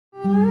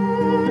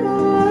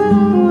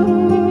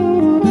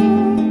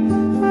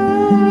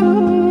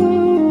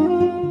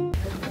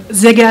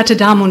Sehr geehrte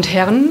Damen und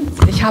Herren,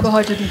 ich habe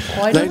heute die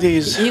Freude,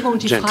 die Ehre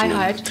und die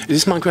Freiheit, it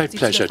is my great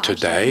pleasure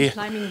today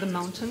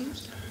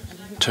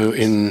to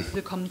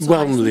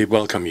warmly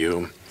welcome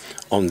you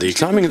on the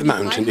Climbing the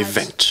Mountain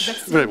event.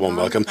 Very warm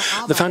welcome.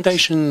 The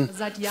Foundation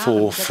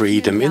for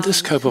Freedom, in the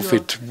scope of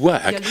its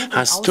work,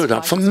 has stood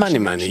up for many,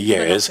 many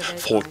years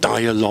for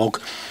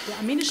dialogue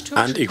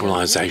and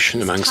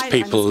equalization amongst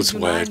peoples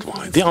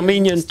worldwide. The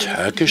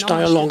Armenian-Turkish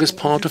dialogue is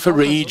part of a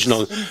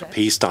regional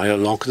peace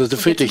dialogue that the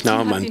Friedrich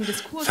Naumann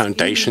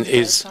Foundation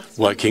is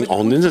working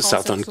on in the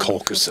Southern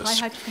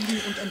Caucasus.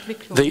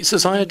 The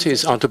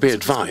societies are to be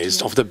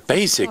advised of the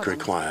basic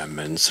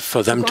requirements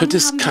for them to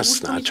discuss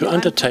that, to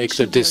undertake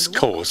the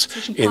discourse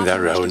in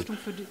their own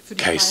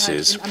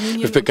cases.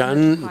 We've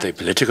begun the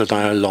political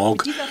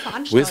dialogue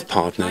with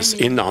partners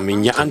in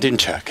Armenia and in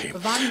Turkey.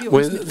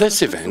 With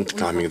this event,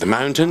 Climbing the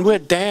Mountain, we're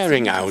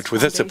daring out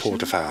with the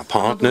support of our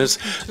partners,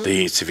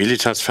 the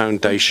Civilitas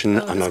Foundation,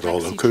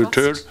 Anadolu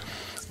Kultur,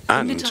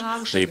 and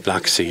the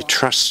Black Sea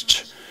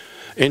Trust,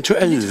 into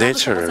a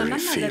literary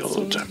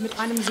field.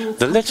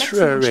 The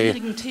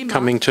literary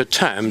coming to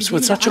terms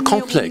with such a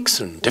complex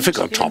and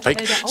difficult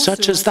topic,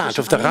 such as that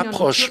of the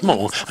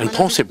rapprochement and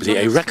possibly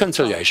a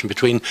reconciliation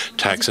between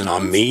Turks and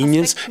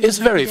Armenians, is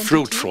very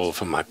fruitful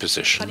for my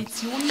position.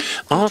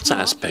 Arts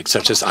aspects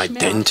such as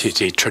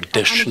identity,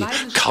 tradition,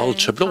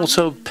 culture, but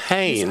also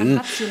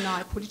pain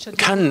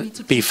can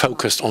be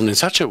focused on in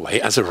such a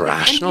way as a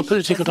rational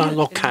political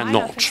dialogue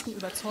cannot.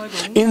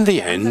 In the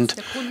end,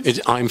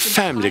 I'm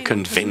firmly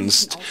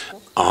convinced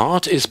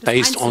art is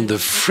based on the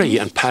free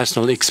and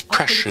personal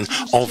expression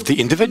of the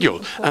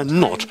individual and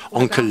not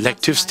on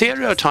collective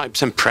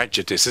stereotypes and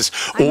prejudices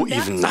or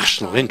even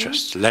national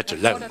interests, let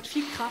alone.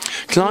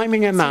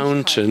 Climbing a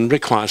mountain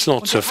requires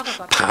lots of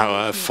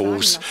power,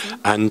 force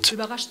and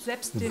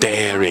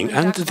daring,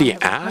 and the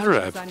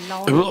Arab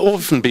will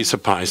often be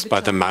surprised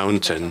by the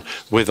mountain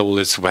with all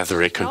its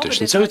weathery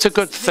conditions. So it's a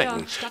good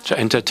thing to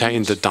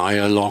entertain the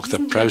dialogue, the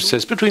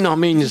process between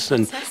Armenians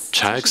and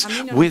Turks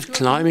with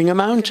climbing a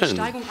mountain.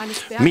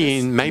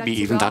 Maybe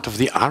even that of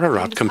the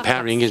Ararat,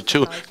 comparing it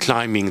to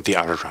climbing the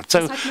Ararat.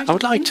 So I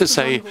would like to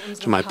say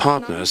to my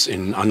partners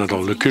in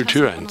Anadolu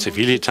Kultur and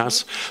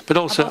Civilitas, but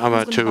also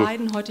our two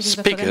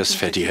speakers,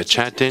 Fethiye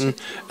Çetin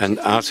and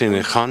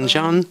Arsinée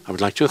Khanjian, I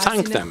would like to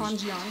thank them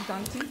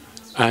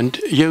and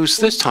use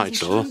this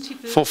title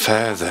for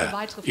further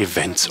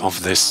events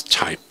of this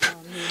type.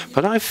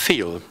 But I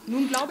feel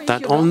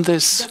that on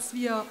this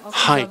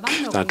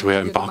hike that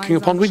we're embarking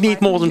upon, we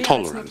need more than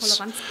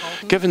tolerance.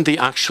 Given the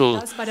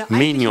actual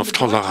meaning of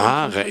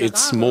tolerare,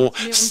 it's more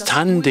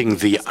standing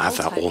the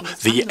other or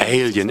the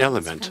alien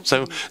element.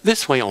 So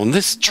this way on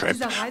this trip,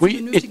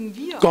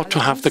 it got to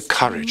have the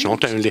courage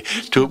not only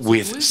to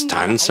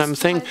withstand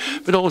something,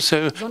 but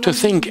also to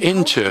think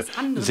into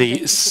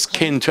the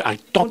skin, to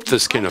adopt the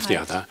skin of the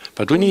other.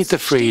 But we need the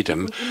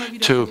freedom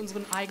to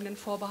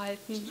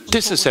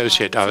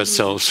disassociate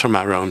ourselves from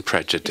our own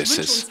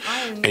prejudices.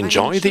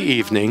 Enjoy the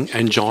evening,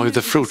 enjoy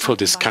the fruitful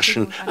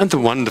discussion and the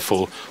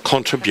wonderful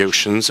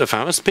contributions of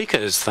our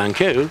speakers. Thank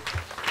you.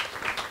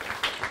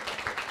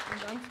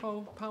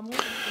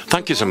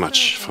 Thank you so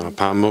much, Frau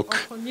Pamuk.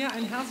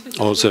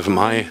 Also from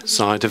my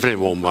side, a very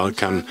warm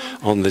welcome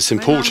on this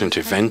important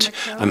event.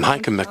 I'm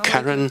Heike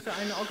McCarran.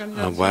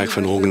 I work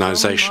for an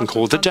organization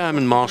called the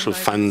German Marshall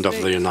Fund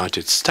of the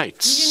United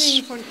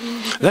States.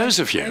 Those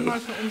of you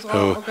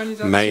who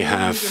may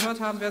have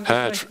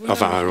heard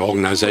of our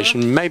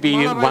organization may be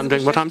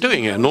wondering what I'm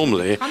doing here.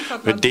 Normally,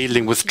 we're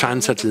dealing with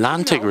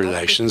transatlantic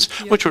relations,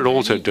 which we're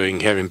also doing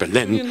here in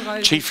Berlin,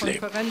 chiefly.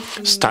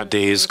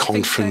 Studies,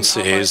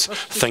 conferences,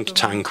 think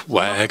tank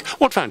work,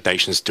 what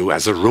foundations do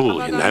as a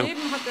rule, you know.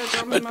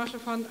 But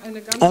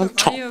on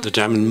top, the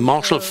German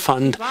Marshall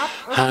Fund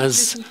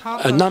has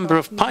a number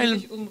of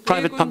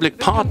private-public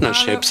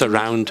partnerships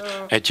around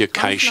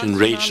education,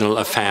 regional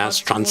affairs,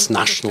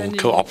 transnational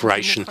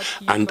cooperation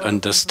and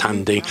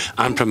understanding,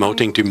 and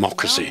promoting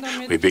democracy.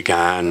 We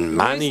began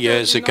many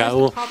years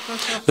ago.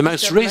 The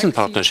most recent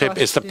partnership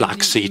is the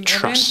Black Sea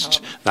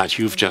Trust that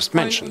you've just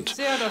mentioned.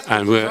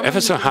 And we're ever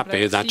so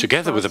happy that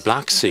together with the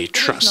Black Sea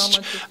Trust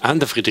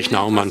and the Friedrich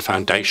Naumann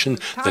Foundation,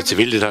 the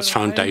Civilitas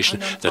Foundation,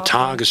 the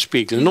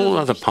Tagesspiegel and all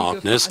other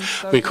partners,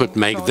 we could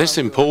make this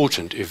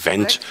important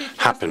event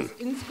happen.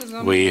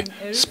 We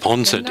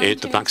sponsored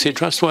it. The Black Sea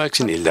Trust works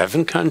in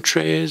 11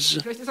 countries.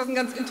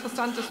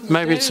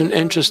 Maybe it's an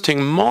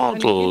interesting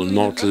model,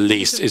 not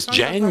least. It's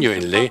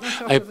genuinely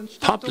a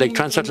public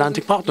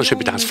transatlantic partnership.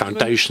 It has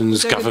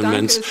foundations,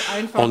 governments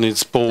on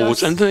its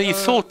boards, and the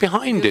thought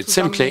behind it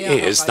simply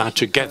is that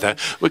together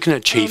we can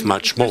achieve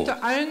much more.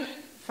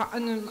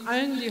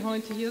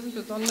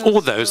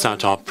 All those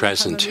that are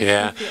present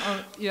here,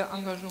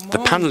 the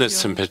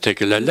panelists in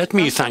particular, let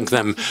me thank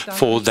them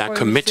for their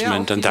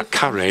commitment and their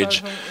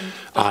courage.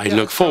 I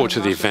look forward to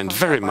the event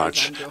very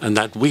much, and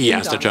that we,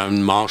 as the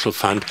German Marshall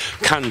Fund,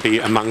 can be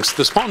amongst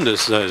the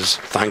sponsors.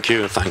 Thank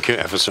you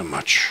ever so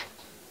much.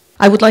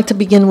 I would like to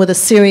begin with a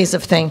series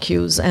of thank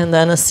yous and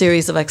then a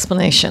series of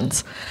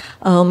explanations.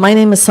 My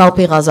name is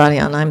Salpi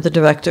Ghazarian. I'm the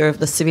director of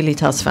the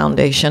Civilitas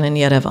Foundation in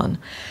Yerevan.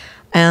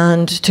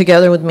 And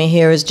together with me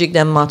here is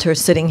Cigdem Mater,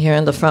 sitting here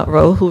in the front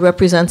row, who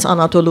represents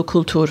Anadolu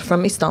Kultur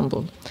from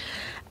Istanbul.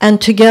 And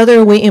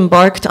together we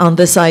embarked on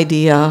this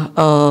idea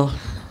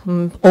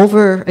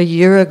over a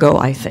year ago,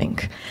 I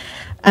think.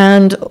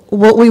 And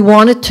what we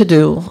wanted to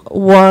do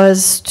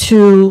was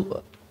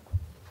to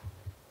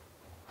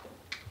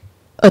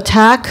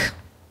tackle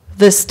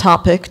this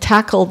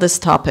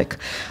topic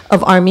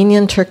of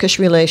Armenian-Turkish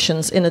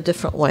relations in a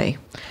different way.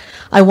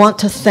 I want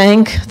to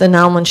thank the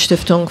Naumann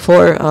Stiftung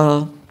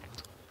for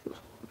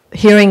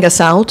hearing us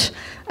out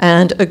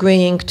and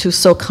agreeing to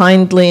so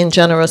kindly and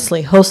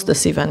generously host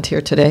this event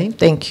here today.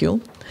 Thank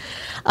you.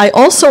 I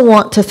also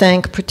want to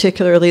thank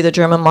particularly the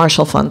German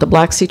Marshall Fund, the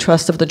Black Sea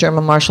Trust of the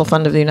German Marshall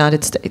Fund of the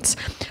United States,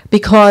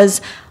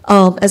 because,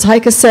 as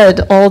Heike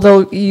said,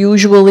 although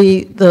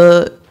usually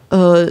the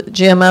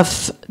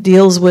GMF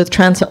deals with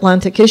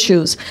transatlantic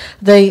issues,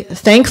 they,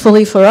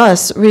 thankfully for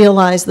us,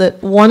 realize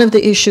that one of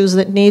the issues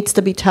that needs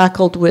to be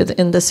tackled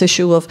in this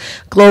issue of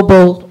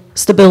global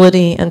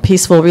stability and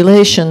peaceful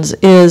relations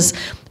is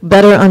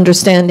better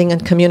understanding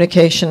and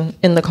communication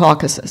in the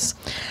Caucasus.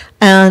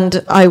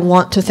 And I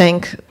want to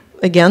thank,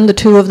 again, the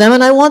two of them,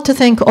 and I want to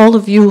thank all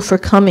of you for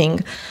coming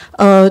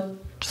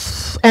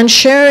and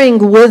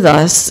sharing with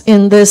us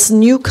in this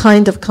new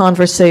kind of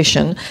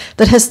conversation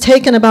that has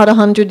taken about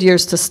 100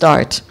 years to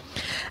start.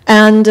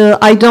 And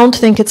I don't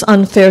think it's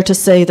unfair to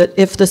say that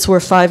if this were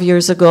 5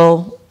 years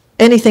ago,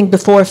 anything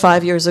before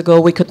 5 years ago,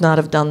 we could not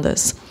have done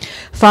this.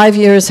 5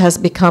 years has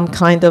become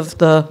kind of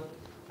the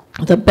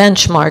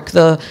benchmark,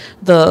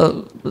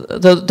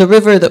 the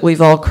river that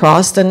we've all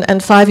crossed.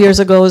 And 5 years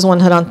ago is when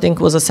Hrant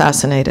Dink was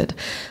assassinated.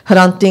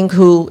 Hrant Dink,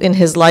 who in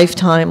his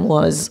lifetime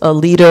was a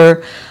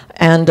leader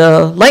and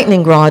a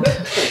lightning rod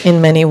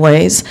in many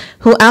ways,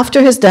 who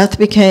after his death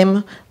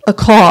became a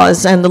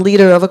cause and the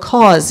leader of a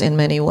cause in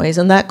many ways.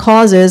 And that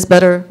cause is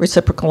better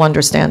reciprocal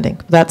understanding.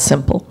 That's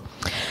simple.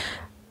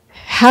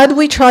 Had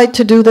we tried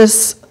to do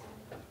this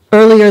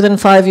earlier than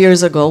 5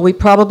 years ago, we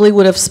probably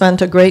would have spent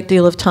a great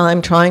deal of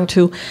time trying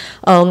to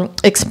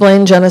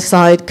explain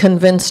genocide,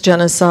 convince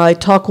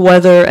genocide, talk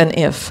whether and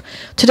if.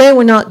 Today,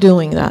 we're not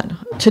doing that.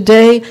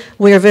 Today,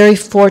 we are very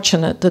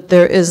fortunate that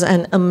there is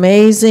an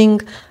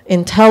amazing,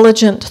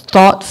 intelligent,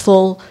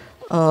 thoughtful,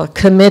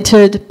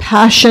 committed,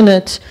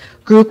 passionate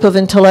group of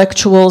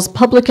intellectuals,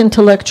 public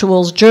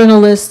intellectuals,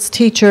 journalists,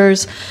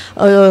 teachers,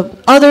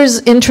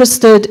 others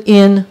interested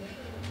in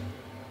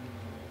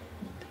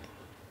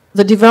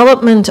the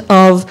development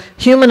of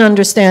human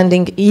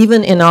understanding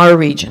even in our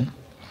region.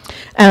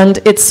 And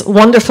it's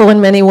wonderful in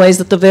many ways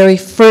that the very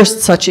first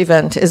such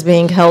event is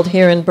being held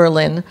here in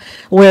Berlin,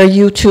 where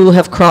you two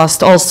have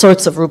crossed all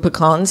sorts of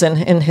Rubicons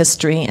in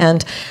history,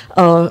 and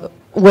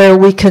where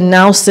we can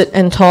now sit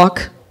and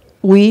talk,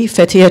 we,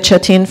 Fethiye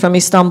Çetin from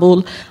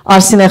Istanbul,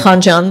 Arsinée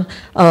Khanjian,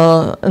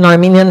 an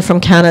Armenian from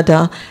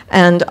Canada,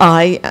 and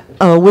I,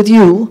 with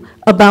you,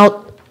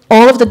 about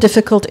all of the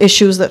difficult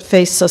issues that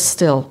face us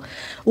still.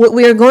 What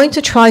we are going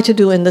to try to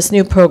do in this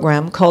new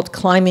program called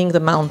Climbing the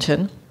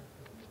Mountain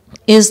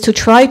is to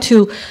try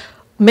to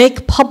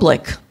make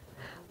public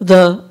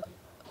the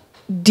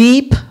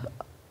deep,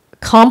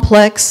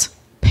 complex,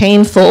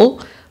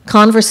 painful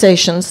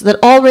conversations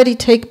that already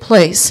take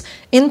place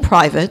in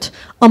private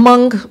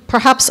among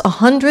perhaps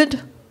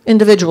 100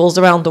 individuals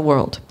around the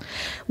world.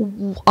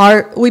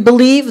 We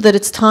believe that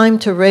it's time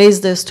to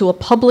raise this to a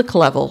public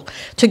level,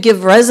 to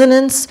give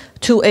resonance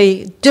to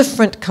a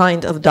different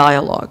kind of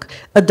dialogue,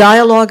 a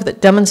dialogue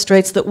that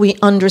demonstrates that we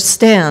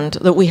understand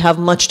that we have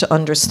much to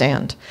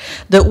understand,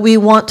 that we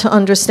want to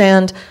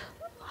understand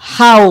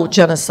how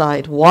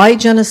genocide, why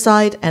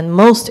genocide, and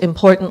most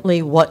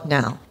importantly, what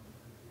now?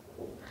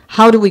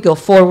 How do we go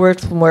forward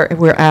from where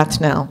we're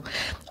at now?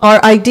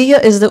 Our idea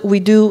is that we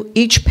do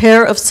each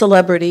pair of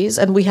celebrities,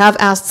 and we have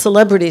asked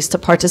celebrities to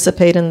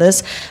participate in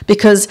this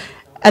because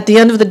at the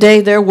end of the day,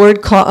 their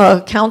word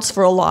counts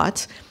for a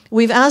lot.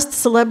 We've asked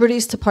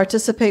celebrities to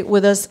participate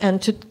with us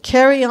and to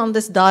carry on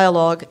this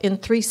dialogue in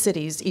 3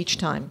 cities each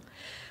time.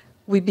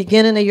 We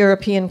begin in a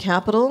European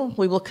capital,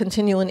 we will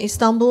continue in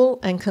Istanbul,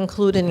 and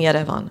conclude in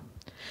Yerevan.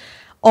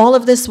 All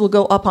of this will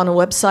go up on a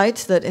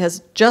website that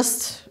has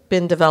just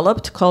been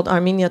developed called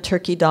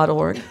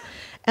armeniaturkey.org.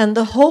 And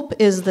the hope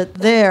is that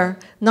there,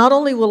 not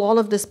only will all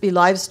of this be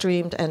live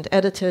streamed and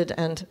edited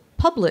and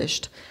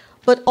published,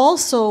 but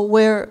also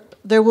where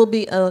there will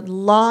be a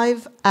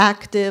live,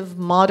 active,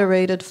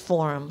 moderated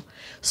forum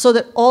so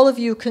that all of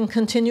you can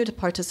continue to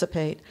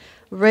participate,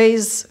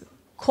 raise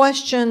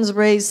questions,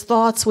 raise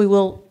thoughts. We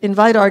will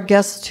invite our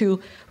guests to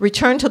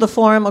return to the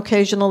forum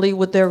occasionally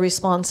with their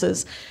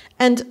responses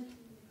and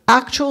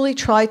actually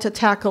try to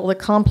tackle the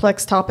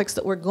complex topics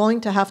that we're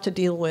going to have to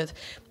deal with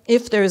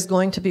if there is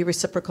going to be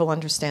reciprocal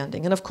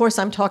understanding. And of course,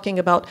 I'm talking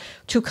about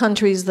 2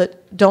 countries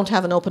that don't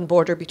have an open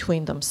border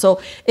between them.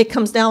 So it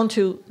comes down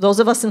to those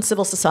of us in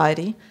civil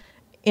society,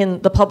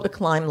 in the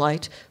public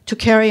limelight to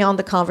carry on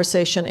the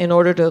conversation in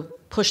order to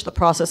push the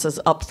processes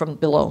up from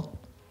below.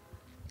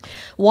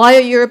 Why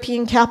a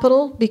European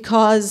capital?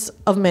 Because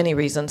of many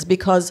reasons.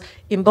 Because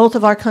in both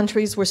of our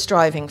countries we're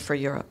striving for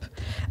Europe.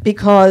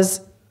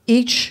 Because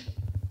each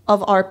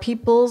of our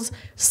peoples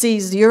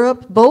sees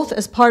Europe both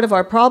as part of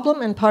our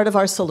problem and part of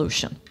our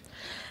solution.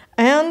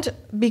 And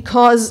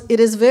because it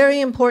is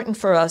very important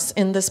for us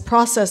in this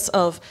process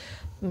of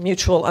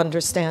mutual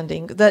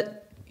understanding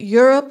that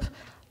Europe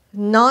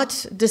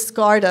not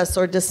discard us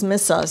or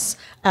dismiss us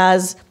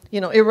as,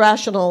 you know,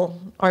 irrational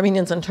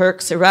Armenians and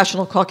Turks,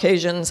 irrational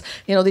Caucasians.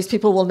 You know, these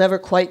people will never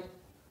quite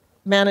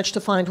manage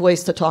to find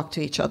ways to talk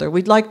to each other.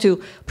 We'd like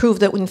to prove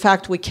that, in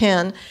fact, we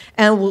can.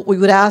 And what we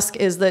would ask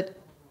is that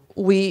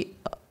we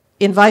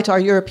invite our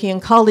European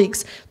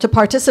colleagues to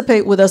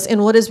participate with us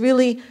in what is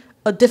really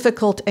a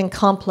difficult and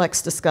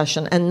complex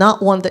discussion, and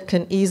not one that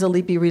can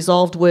easily be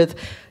resolved with,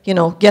 you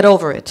know, get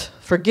over it.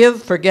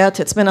 Forgive, forget,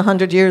 it's been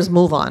 100 years,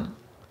 move on.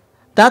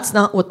 That's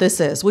not what this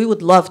is. We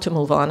would love to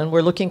move on, and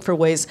we're looking for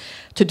ways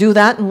to do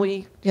that, and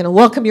we, you know,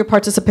 welcome your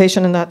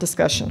participation in that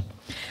discussion.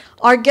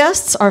 Our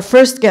guests, our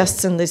first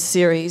guests in this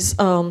series,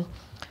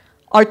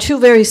 are two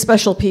very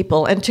special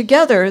people, and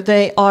together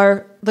they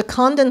are the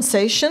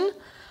condensation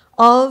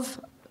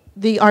of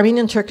the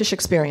Armenian-Turkish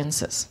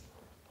experiences.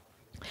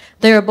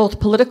 They are both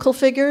political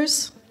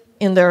figures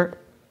in their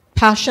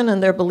passion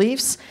and their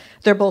beliefs.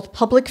 They're both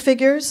public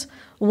figures.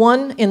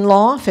 One in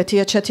law,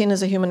 Fethiye Çetin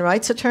is a human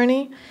rights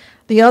attorney.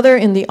 The other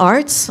in the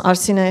arts,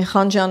 Arsinée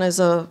Khanjian is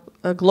a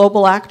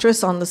global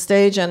actress on the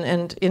stage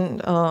and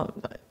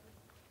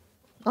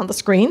on the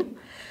screen.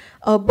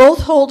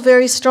 Both hold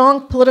very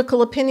strong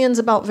political opinions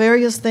about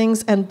various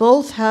things, and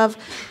both have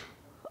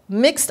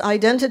mixed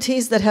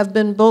identities that have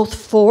been both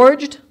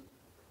forged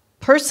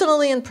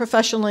personally and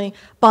professionally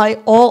by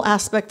all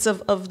aspects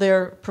of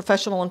their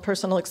professional and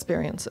personal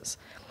experiences.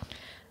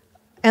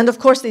 And of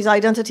course, these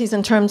identities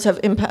in turn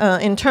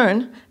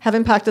have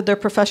impacted their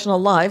professional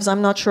lives.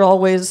 I'm not sure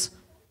always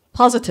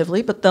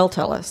positively, but they'll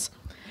tell us.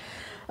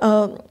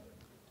 Fethiye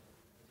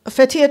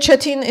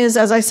Çetin is,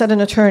 as I said, an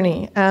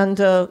attorney, and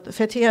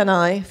Fethiye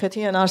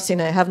and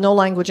Arsinée have no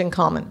language in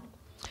common.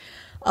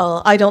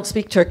 I don't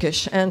speak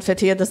Turkish, and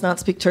Fethiye does not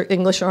speak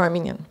English or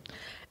Armenian.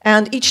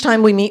 And each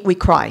time we meet, we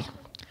cry.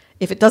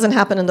 If it doesn't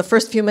happen in the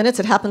first few minutes,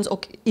 it happens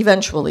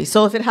eventually.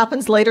 So if it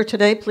happens later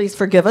today, please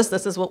forgive us.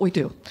 This is what we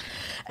do.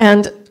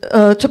 And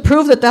to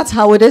prove that that's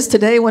how it is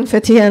today, when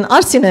Fethiye and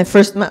Arsinée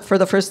first met for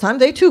the first time,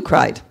 they too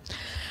cried.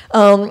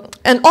 And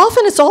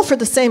often it's all for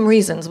the same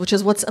reasons, which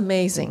is what's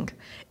amazing,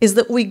 is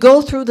that we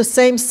go through the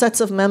same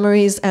sets of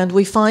memories and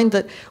we find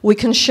that we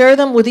can share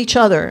them with each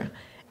other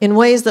in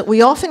ways that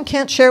we often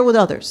can't share with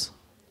others.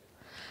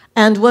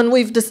 And when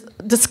we've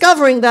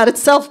discovering that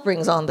itself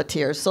brings on the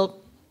tears, so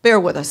bear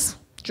with us.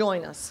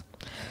 Join us.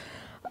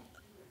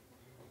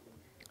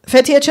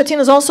 Fethiye Çetin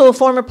is also a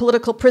former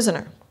political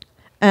prisoner.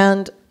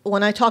 And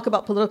when I talk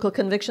about political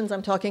convictions,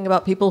 I'm talking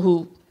about people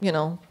who, you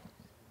know,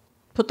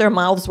 put their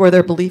mouths where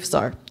their beliefs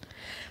are.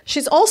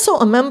 She's also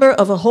a member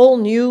of a whole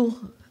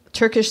new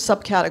Turkish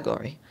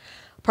subcategory.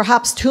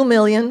 Perhaps 2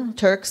 million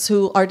Turks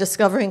who are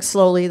discovering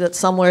slowly that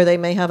somewhere they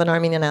may have an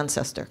Armenian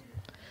ancestor,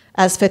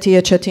 as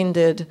Fethiye Çetin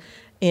did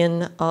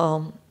in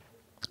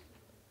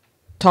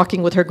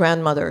talking with her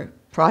grandmother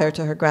prior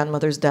to her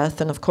grandmother's death.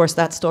 And of course,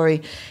 that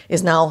story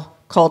is now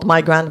called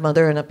My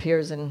Grandmother and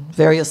appears in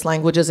various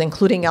languages,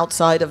 including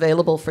outside,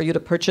 available for you to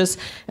purchase.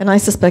 And I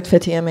suspect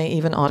Fethiye may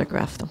even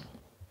autograph them.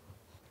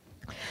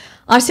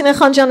 Arsinée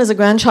Khanjian is a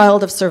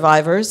grandchild of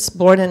survivors,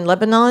 born in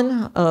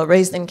Lebanon,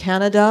 raised in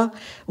Canada,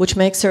 which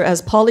makes her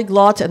as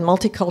polyglot and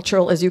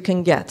multicultural as you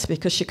can get,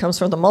 because she comes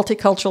from the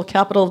multicultural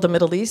capital of the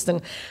Middle East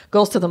and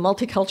goes to the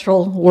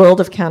multicultural world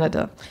of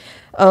Canada.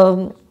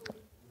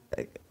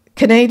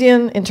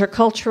 Canadian,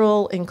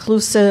 intercultural,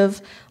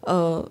 inclusive,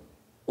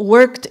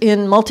 worked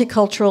in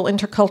multicultural,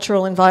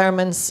 intercultural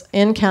environments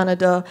in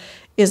Canada,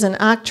 is an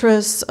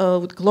actress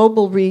with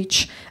global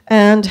reach,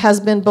 and has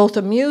been both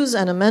a muse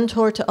and a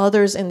mentor to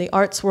others in the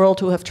arts world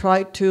who have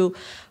tried to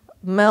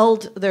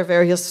meld their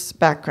various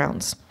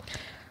backgrounds.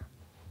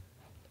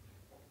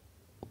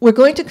 We're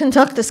going to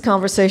conduct this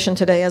conversation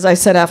today, as I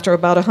said, after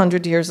about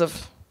 100 years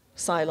of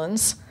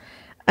silence,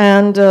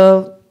 and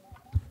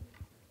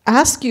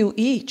ask you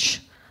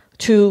each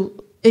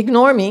to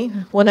ignore me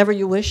whenever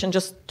you wish and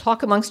just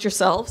talk amongst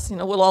yourselves. You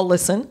know, we'll all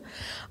listen.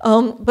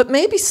 But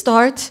maybe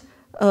start,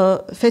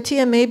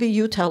 Fethiye, maybe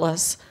you tell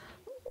us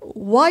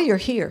why you're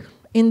here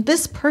in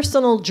this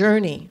personal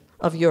journey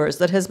of yours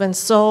that has been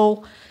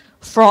so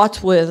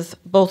fraught with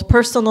both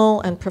personal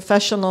and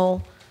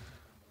professional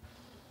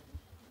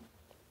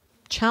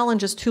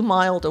challenge is too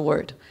mild a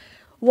word.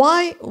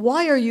 Why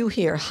are you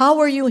here? How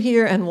are you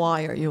here, and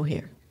why are you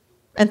here?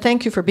 And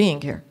thank you for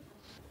being here.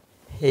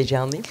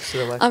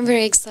 I'm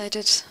very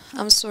excited.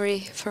 I'm sorry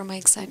for my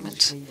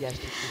excitement.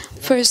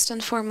 First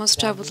and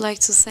foremost, I would like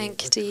to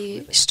thank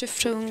the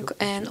Stiftung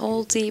and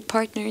all the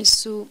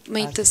partners who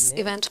made this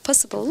event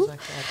possible.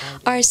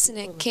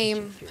 Arsinée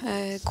came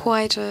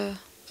quite a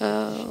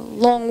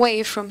long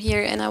way from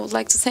here, and I would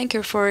like to thank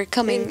her for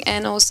coming,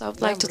 and also I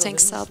would like to thank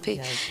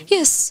Salpi.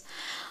 Yes,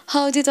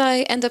 how did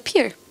I end up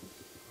here?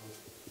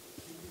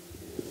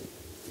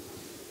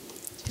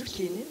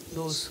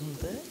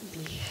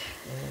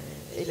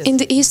 In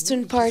the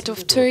eastern part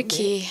of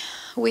Turkey,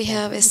 we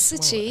have a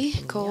city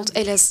called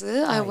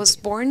Elazığ. I was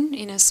born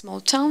in a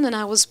small town, and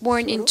I was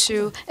born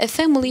into a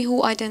family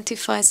who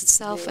identifies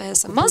itself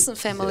as a Muslim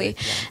family.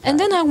 And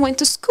then I went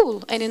to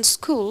school, and in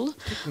school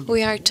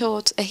we are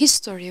taught a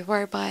history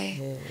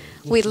whereby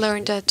we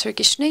learn that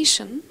Turkish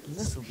nation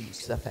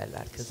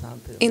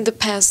in the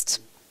past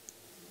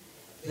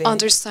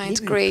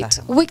undersigned great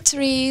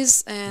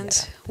victories,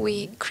 and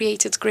we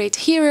created great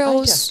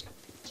heroes.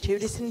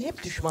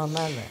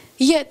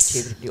 Yet,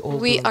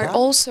 we are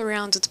all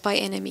surrounded by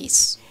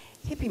enemies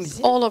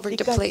all over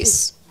the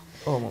place.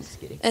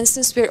 And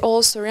since we're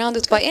all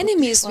surrounded by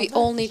enemies, we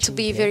all need to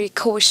be very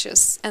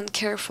cautious and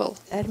careful.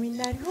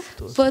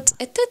 But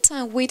at that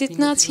time, we did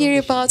not hear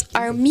about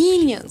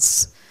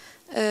Armenians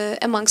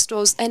amongst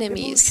those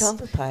enemies.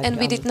 And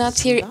we did not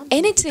hear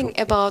anything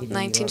about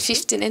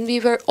 1915. And we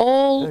were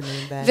all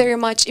very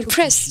much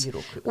impressed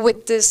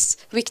with this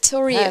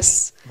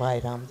victorious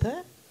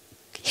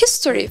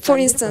history. For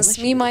instance,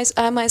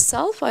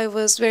 myself, I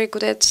was very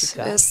good at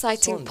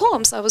citing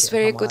poems. I was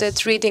very good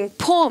at reading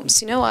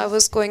poems. You know, I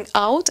was going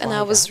out and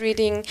I was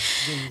reading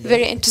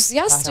very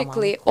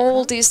enthusiastically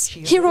all these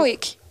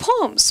heroic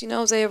poems. You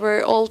know, they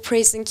were all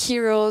praising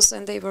heroes,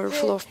 and they were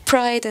full of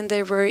pride, and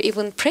they were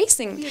even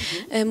praising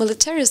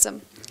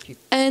militarism.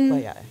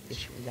 And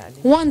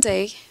one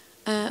day,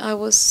 I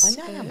was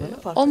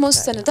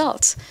almost an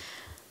adult.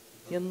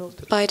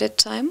 By that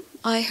time,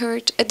 I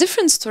heard a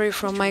different story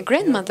from my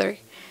grandmother.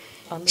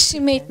 She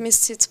made me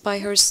sit by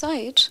her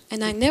side,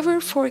 and I never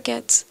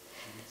forget.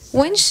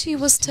 When she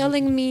was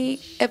telling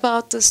me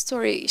about the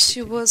story,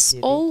 she was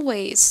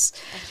always,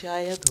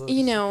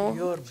 you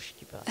know,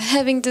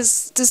 having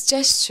this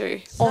gesture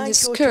on his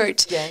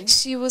skirt.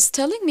 She was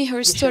telling me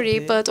her story,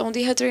 but on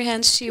the other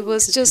hand, she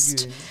was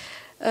just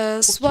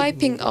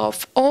swiping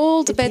off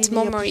all the bad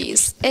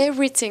memories,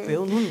 everything,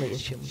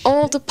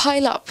 all the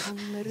pile-up,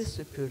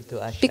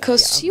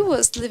 because she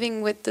was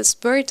living with this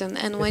burden,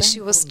 and when she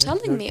was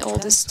telling me all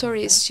these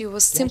stories, she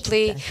was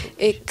simply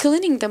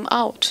cleaning them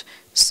out.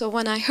 So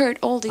when I heard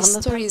all these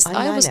stories,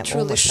 I was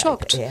truly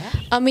shocked.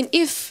 I mean,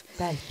 if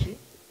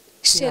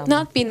she had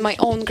not been my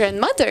own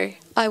grandmother,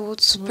 I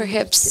would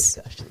perhaps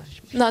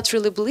not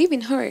really believe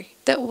in her.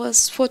 That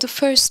was for the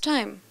first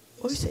time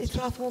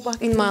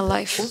in my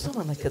life.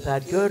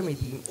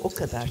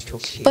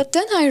 But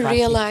then I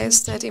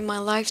realized that in my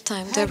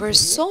lifetime there were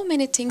so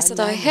many things that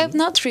I have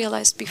not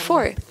realized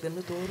before.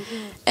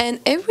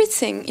 And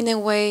everything, in a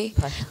way,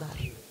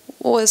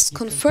 was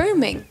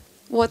confirming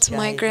what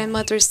my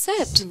grandmother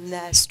said.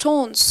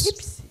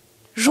 Stones,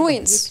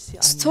 ruins,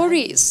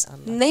 stories,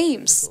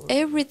 names,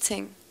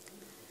 everything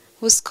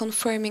was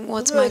confirming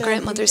what my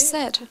grandmother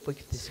said.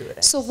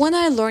 So when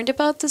I learned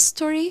about this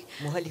story,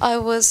 I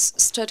was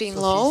studying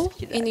law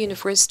in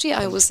university.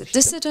 I was a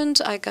dissident.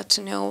 I got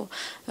to know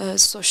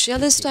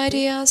socialist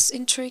ideas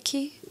in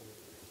Turkey.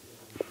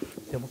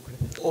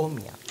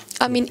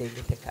 I mean,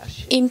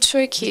 in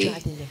Turkey,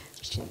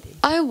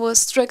 I was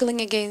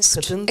struggling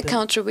against a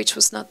country which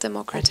was not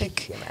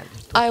democratic.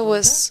 I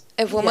was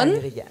a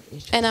woman,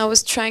 and I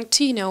was trying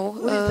to, you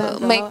know,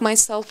 make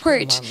myself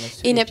heard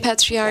in a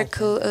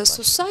patriarchal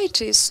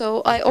society.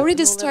 So I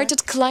already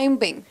started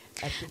climbing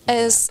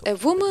as a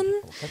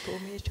woman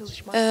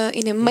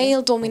in a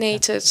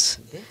male-dominated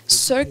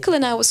circle,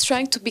 and I was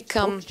trying to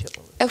become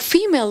a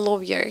female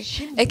lawyer,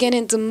 again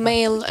in the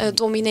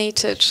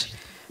male-dominated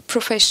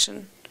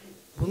profession.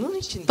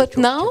 But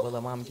now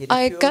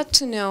I got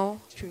to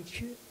know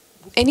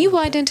a new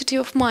identity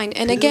of mine,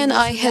 and again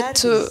I had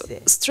to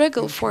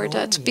struggle for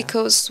that,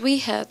 because we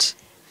had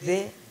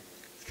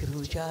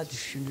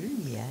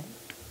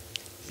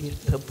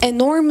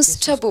enormous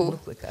taboo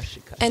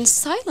and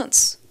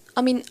silence.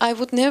 I mean, I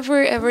would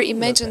never ever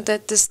imagine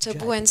that this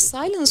taboo and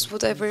silence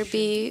would ever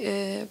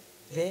be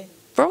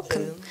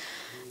broken.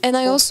 And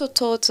I also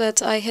thought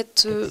that I had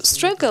to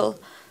struggle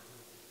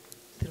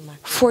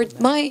for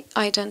my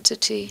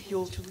identity.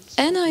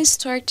 And I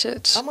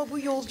started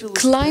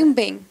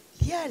climbing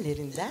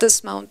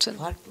this mountain.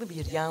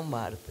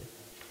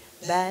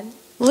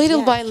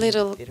 Little by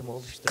little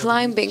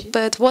climbing.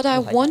 But what I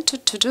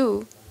wanted to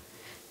do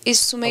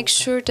is to make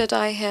sure that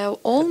I have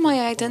all my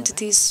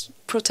identities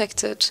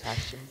protected.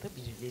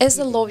 As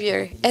a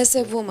lawyer, as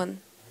a woman,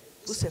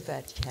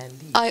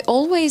 I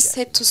always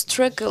had to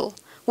struggle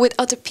with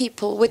other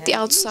people, with the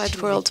outside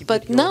world.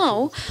 But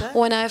now,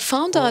 when I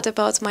found out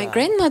about my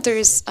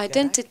grandmother's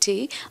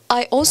identity,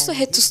 I also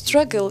had to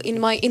struggle in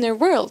my inner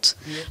world.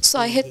 So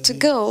I had to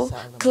go,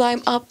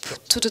 climb up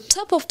to the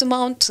top of the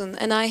mountain,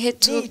 and I had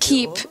to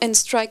keep and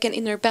strike an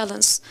inner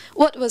balance.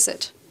 What was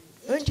it?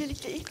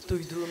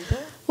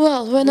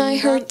 Well, when I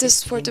heard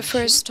this for the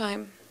first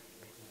time,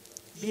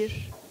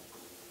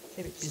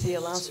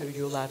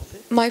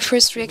 my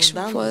first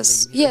reaction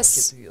was,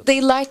 yes, they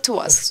lied to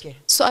us.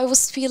 So I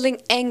was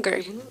feeling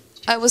anger.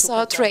 I was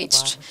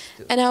outraged.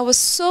 And I was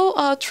so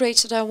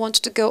outraged that I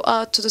wanted to go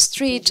out to the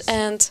street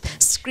and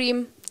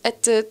scream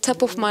at the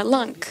top of my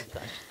lung.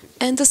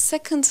 And the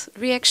second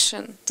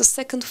reaction, the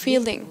second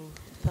feeling,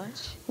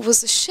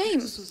 was a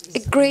shame, a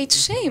great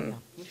shame.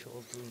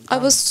 I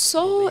was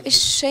so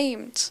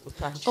ashamed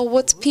of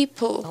what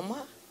people,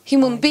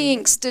 human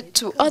beings, did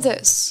to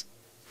others.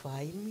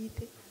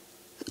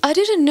 I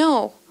didn't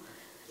know.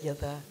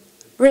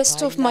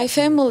 Rest of my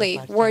family,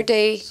 were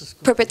they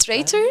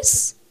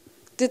perpetrators?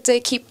 Did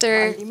they keep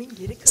their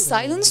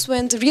silence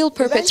when the real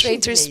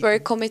perpetrators were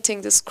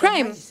committing this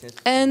crime?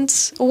 And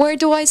where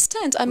do I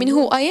stand? I mean,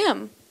 who I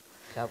am?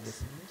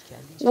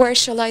 Where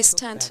shall I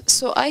stand?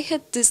 So I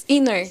had this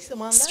inner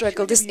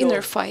struggle, this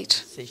inner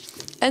fight.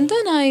 And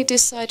then I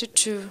decided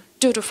to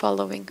do the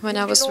following when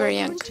I was very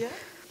young.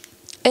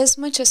 As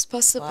much as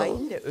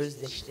possible,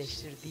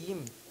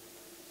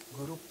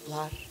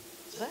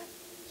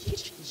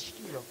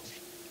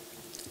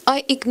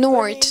 I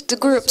ignored the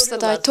groups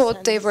that I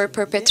thought they were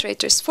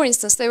perpetrators. For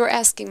instance, they were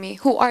asking me,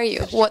 who are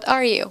you? What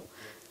are you?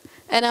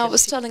 And I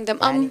was telling them,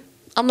 I'm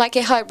like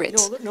a hybrid.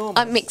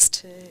 I'm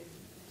mixed.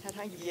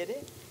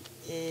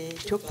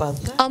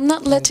 I'm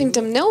not letting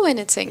them know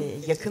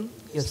anything.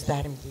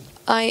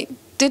 I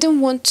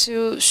didn't want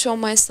to show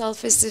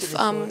myself as if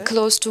I'm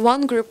close to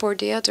one group or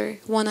the other,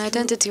 one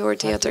identity or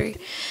the other.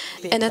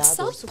 And at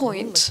some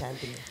point,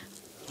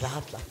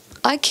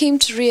 I came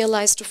to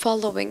realize the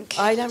following.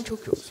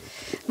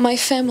 My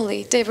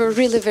family, they were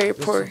really very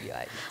poor.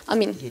 I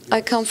mean,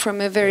 I come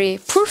from a very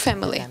poor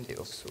family.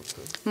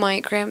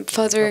 My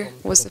grandfather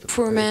was a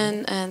poor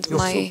man, and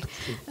my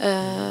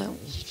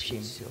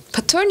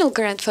paternal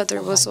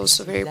grandfather was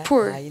also very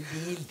poor.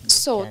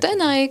 So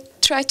then I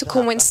tried to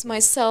convince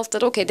myself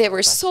that, okay, they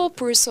were so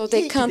poor, so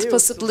they can't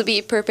possibly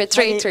be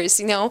perpetrators,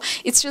 you know.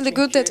 It's really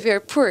good that we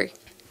are poor.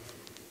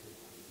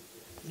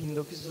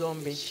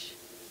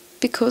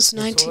 Because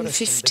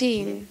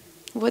 1915,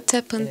 what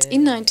happened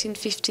in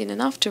 1915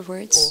 and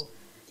afterwards,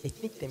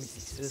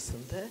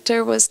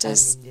 there was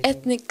this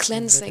ethnic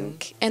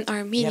cleansing, and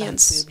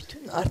Armenians,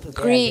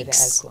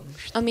 Greeks,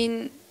 I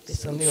mean,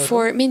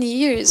 for many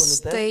years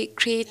they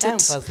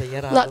created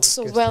lots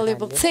of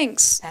valuable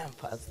things.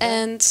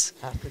 And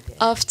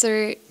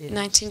after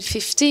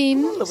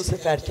 1915,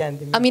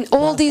 I mean,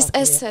 all these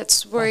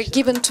assets were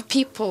given to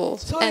people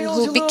and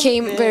who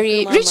became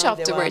very rich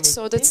afterwards.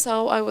 So that's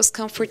how I was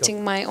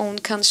comforting my own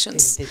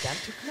conscience.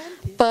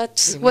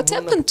 But what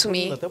happened to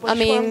me? I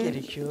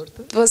mean,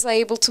 was I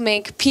able to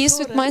make peace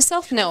with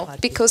myself? No,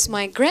 because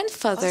my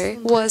grandfather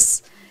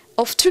was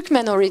of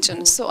Turkmen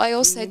origin, so I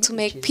also had to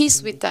make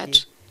peace with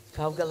that.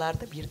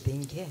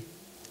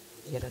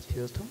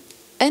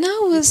 And I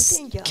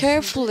was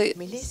carefully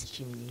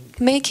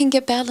making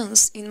a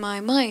balance in my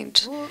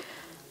mind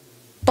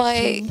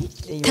by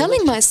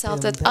telling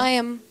myself that I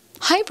am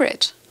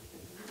hybrid.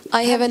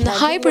 I have a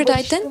hybrid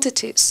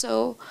identity,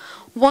 so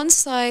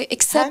once I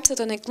accepted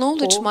and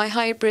acknowledged my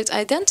hybrid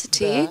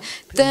identity,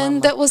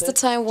 then that was the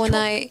time when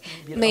I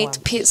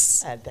made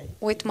peace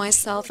with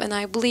myself, and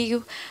I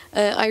believe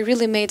I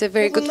really made a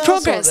very good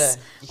progress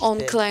on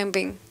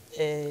climbing.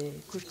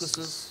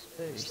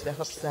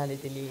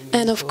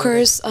 And of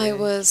course I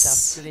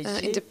was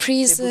in the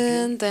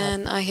prison,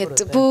 then I had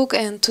the book,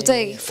 and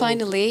today,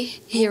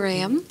 finally, here I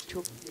am.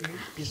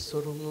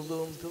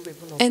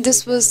 And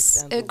this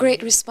was a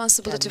great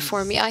responsibility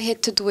for me. I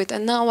had to do it,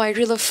 and now I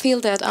really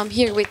feel that I'm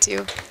here with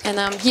you, and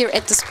I'm here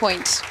at this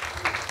point.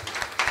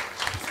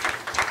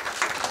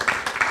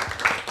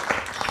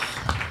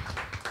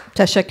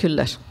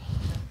 Teşekkürler.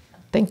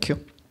 Thank you.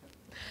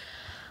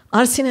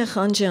 Arsinée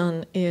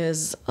Khanjian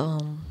is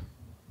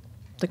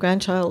the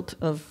grandchild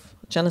of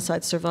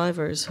genocide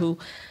survivors who,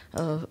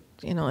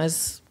 you know,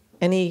 as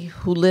any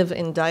who live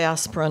in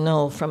diaspora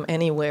know, from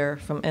anywhere,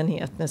 from any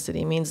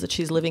ethnicity, means that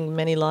she's living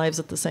many lives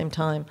at the same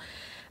time.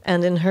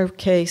 And in her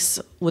case,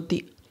 with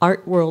the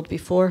art world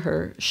before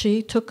her,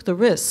 she took the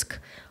risk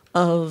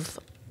of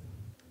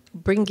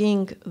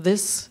bringing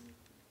this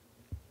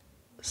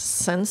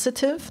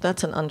sensitive,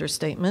 that's an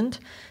understatement,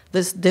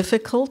 this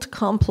difficult,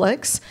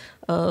 complex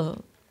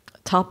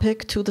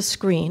topic to the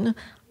screen.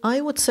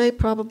 I would say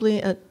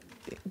probably at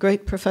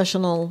great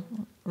professional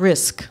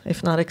risk,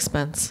 if not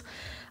expense.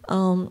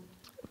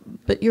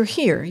 But you're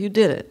here, you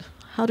did it.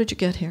 How did you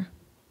get here?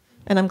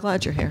 And I'm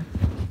glad you're here.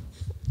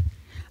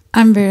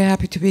 I'm very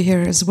happy to be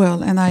here as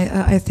well. And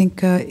I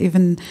think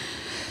even,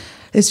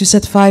 as you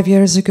said, 5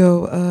 years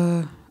ago,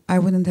 I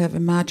wouldn't have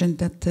imagined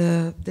that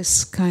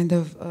this kind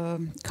of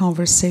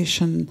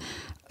conversation,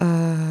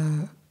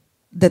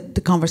 that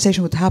the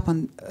conversation would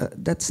happen.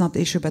 That's not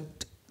the issue, but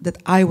that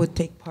I would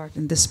take part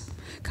in this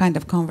kind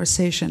of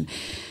conversation.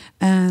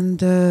 And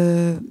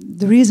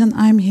the reason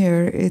I'm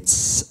here,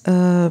 it's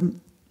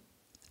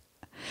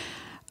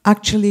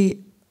actually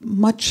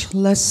much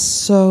less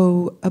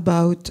so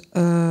about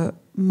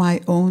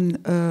my own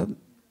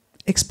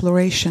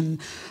exploration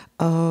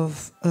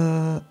of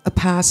a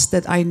past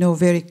that I know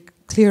very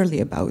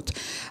clearly about.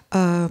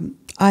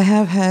 I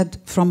have had,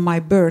 from my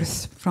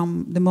birth,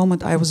 from the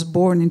moment I was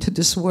born into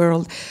this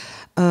world,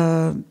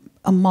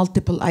 a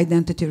multiple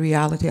identity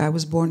reality. I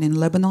was born in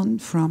Lebanon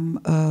from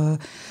a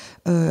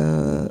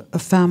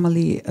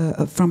family,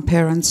 from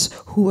parents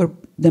who were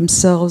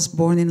themselves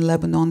born in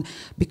Lebanon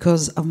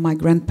because of my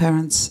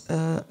grandparents'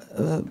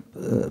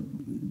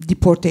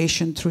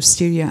 deportation through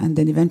Syria and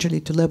then eventually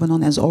to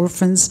Lebanon as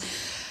orphans.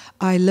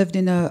 I lived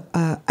in an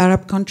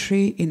Arab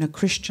country, in a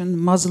Christian,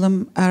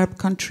 Muslim Arab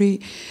country.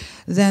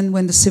 Then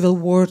when the civil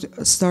war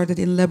started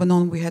in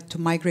Lebanon, we had to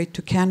migrate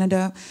to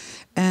Canada.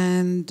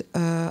 And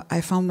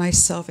I found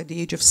myself at the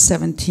age of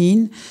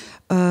 17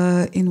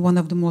 in one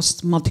of the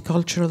most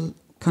multicultural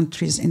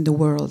countries in the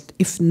world,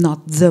 if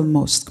not the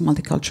most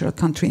multicultural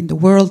country in the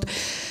world,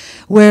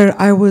 where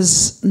I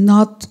was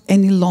not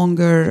any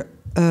longer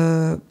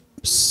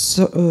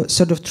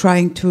sort of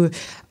trying to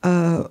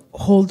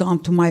hold on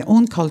to my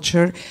own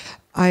culture.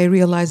 I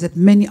realized that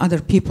many other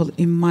people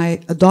in my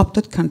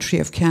adopted country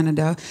of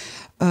Canada,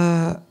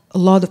 a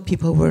lot of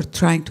people were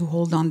trying to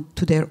hold on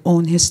to their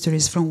own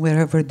histories from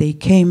wherever they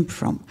came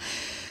from.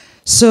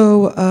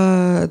 So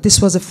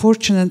this was a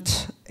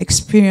fortunate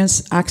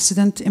experience,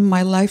 accident in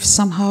my life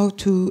somehow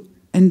to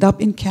end up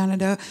in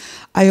Canada.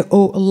 I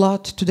owe a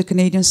lot to the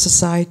Canadian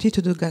society,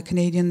 to the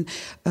Canadian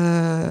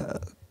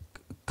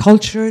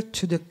culture,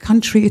 to the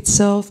country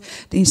itself,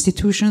 the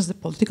institutions, the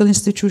political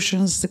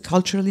institutions, the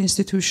cultural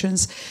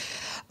institutions,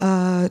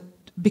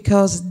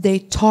 because they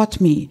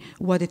taught me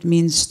what it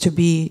means to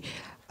be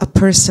a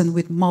person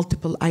with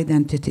multiple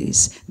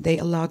identities. They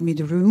allowed me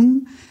the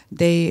room,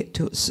 they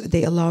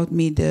allowed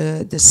me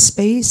the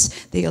space,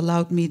 they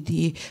allowed me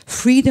the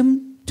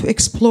freedom to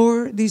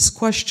explore these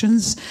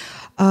questions.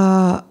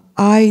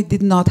 I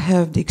did not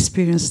have the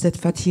experience that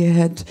Fethiye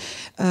had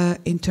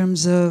in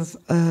terms of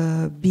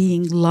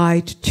being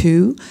lied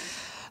to.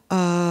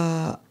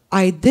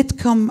 I did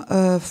come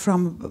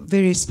from a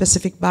very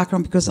specific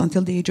background because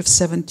until the age of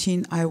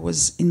 17 I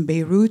was in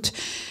Beirut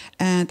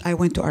and I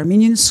went to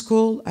Armenian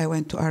school, I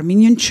went to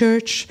Armenian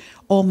church.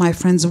 All my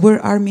friends were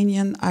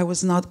Armenian. I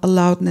was not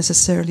allowed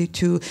necessarily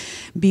to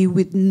be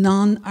with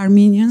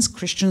non-Armenians,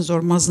 Christians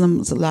or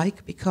Muslims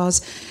alike,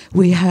 because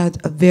we had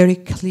a very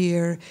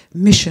clear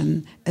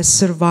mission as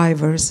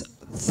survivors,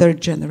 third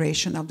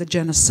generation of the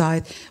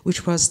genocide,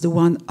 which was the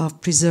one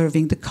of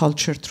preserving the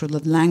culture through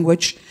the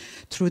language,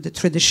 through the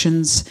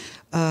traditions,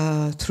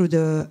 through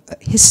the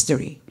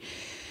history.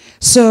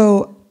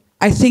 So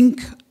I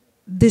think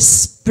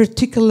this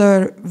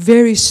particular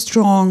very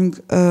strong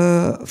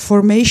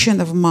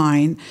formation of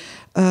mine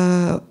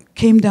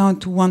came down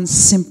to one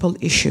simple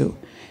issue.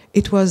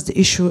 It was the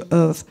issue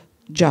of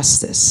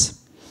justice.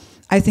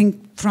 I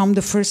think from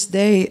the first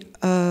day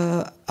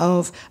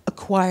of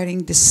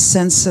acquiring this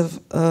sense of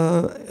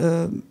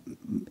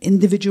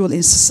individual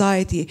in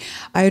society,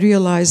 I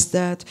realized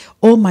that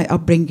all my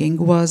upbringing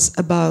was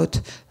about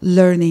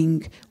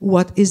learning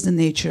what is the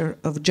nature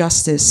of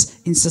justice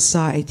in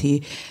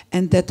society,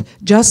 and that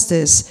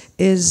justice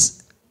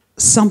is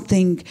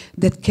something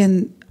that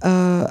can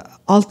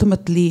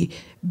ultimately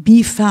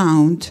be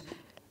found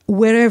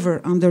wherever,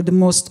 under the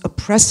most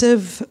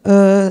oppressive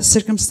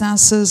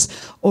circumstances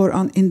or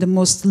in the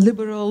most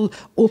liberal,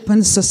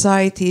 open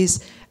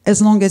societies, as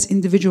long as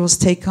individuals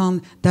take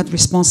on that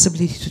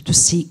responsibility to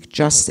seek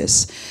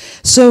justice.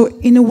 So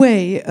in a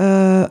way,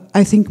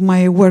 I think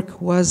my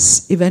work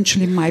was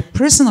eventually my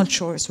personal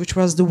choice, which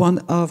was the one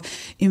of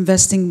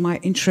investing my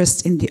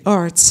interest in the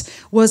arts,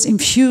 was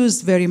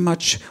infused very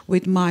much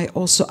with my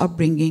also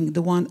upbringing,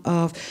 the one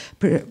of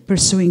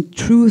pursuing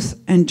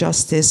truth and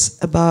justice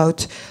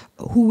about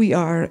who we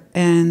are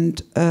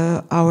and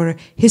our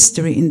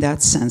history in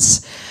that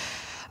sense.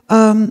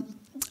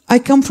 I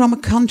come from a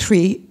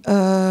country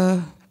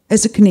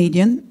as a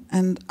Canadian,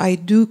 and I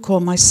do call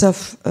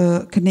myself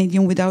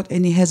Canadian without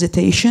any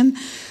hesitation.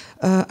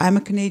 I'm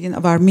a Canadian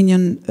of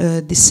Armenian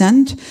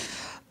descent,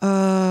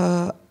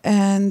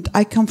 and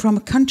I come from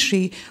a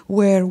country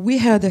where we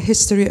had a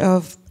history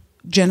of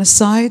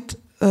genocide,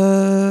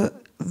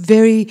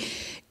 very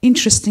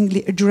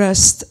interestingly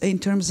addressed in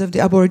terms of the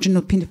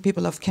Aboriginal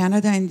people of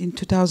Canada. And in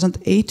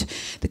 2008,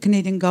 the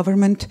Canadian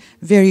government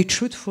very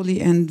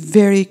truthfully and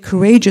very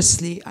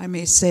courageously, I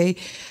may say,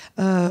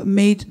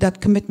 made that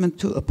commitment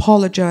to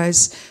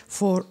apologize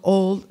for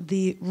all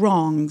the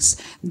wrongs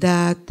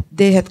that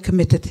they had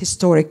committed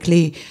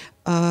historically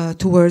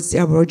towards the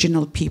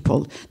Aboriginal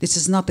people. This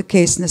is not the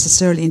case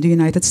necessarily in the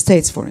United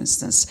States, for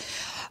instance.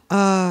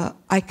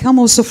 I come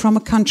also from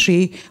a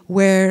country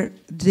where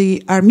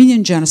the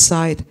Armenian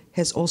genocide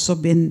has also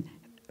been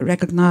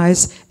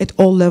recognized at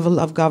all levels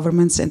of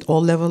governments and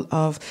all levels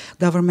of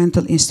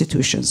governmental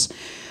institutions.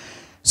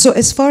 So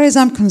as far as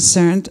I'm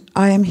concerned,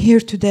 I am here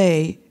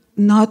today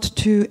not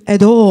to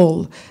at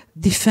all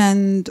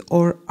defend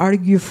or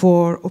argue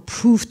for or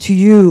prove to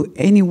you,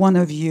 any one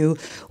of you,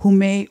 who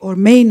may or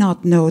may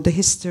not know the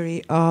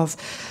history of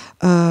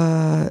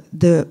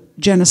the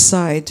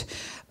genocide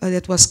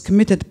that was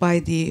committed by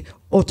the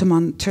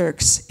Ottoman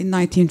Turks in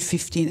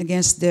 1915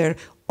 against their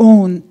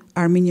own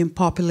Armenian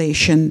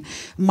population,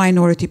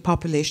 minority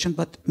population,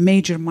 but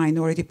major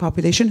minority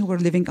population who were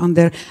living on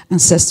their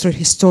ancestral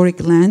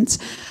historic lands.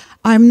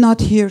 I'm not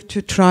here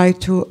to try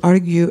to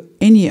argue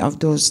any of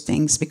those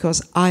things,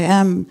 because I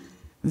am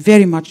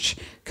very much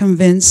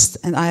convinced,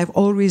 and I have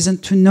all reason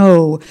to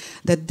know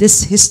that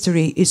this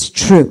history is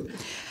true.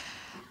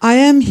 I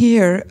am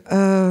here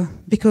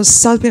because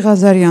Salpi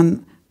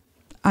Ghazarian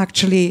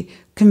actually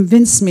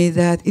convinced me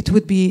that it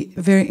would be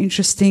a very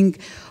interesting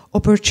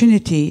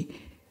opportunity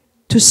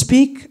to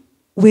speak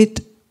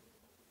with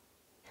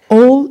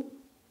all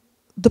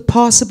the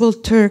possible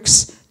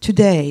Turks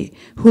today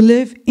who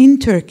live in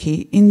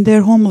Turkey, in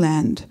their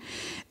homeland,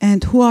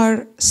 and who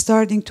are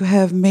starting to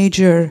have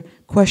major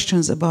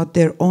questions about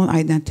their own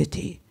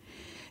identity,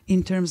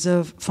 in terms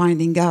of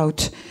finding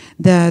out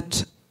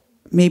that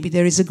maybe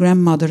there is a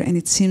grandmother, and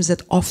it seems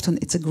that often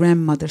it's a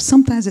grandmother.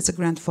 Sometimes it's a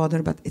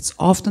grandfather, but it's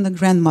often a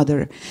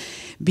grandmother.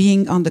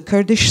 Being on the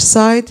Kurdish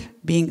side,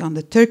 being on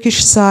the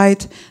Turkish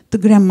side, the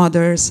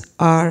grandmothers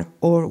are,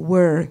 or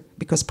were,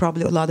 because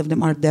probably a lot of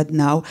them are dead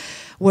now,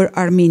 were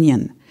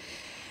Armenian.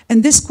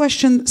 And this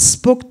question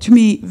spoke to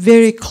me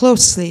very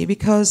closely,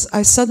 because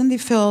I suddenly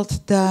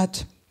felt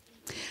that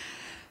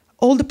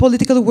all the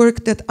political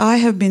work that I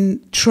have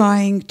been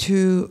trying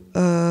to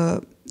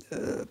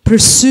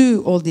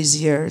pursue all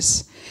these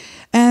years,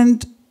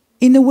 and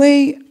in a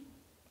way,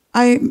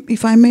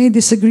 if I may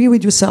disagree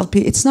with you,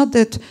 Salpi, it's not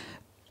that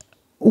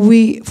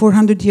we, for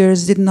 100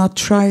 years, did not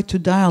try to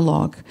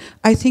dialogue.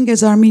 I think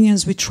as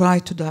Armenians, we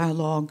tried to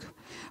dialogue,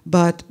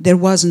 but there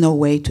was no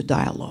way to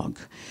dialogue.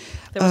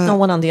 There was no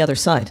one on the other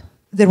side.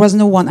 There was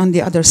no one on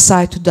the other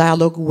side to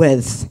dialogue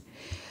with.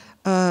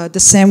 The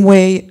same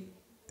way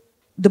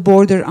the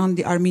border on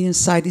the Armenian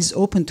side is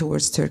open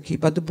towards Turkey,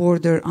 but the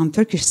border on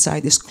Turkish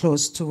side is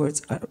closed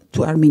towards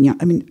to Armenia.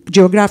 I mean,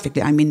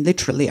 geographically, I mean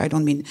literally, I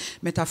don't mean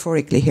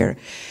metaphorically here.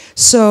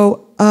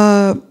 So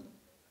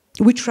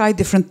we tried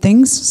different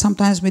things.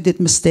 Sometimes we did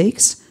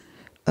mistakes.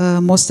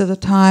 Most of the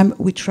time,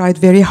 we tried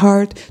very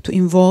hard to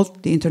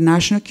involve the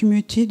international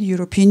community, the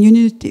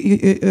European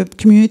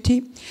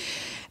community.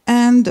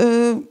 And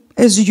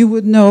as you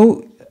would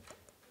know,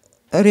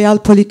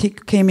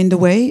 Realpolitik came in the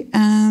way,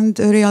 and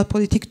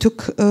Realpolitik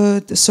took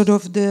sort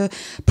of the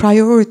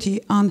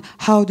priority on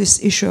how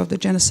this issue of the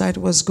genocide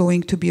was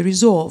going to be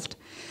resolved.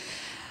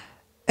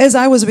 As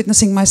I was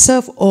witnessing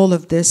myself all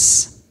of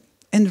this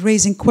and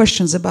raising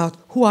questions about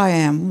who I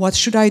am, what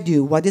should I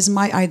do, what is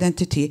my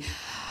identity,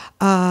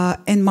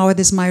 and what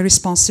is my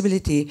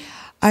responsibility,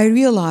 I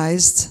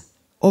realized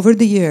over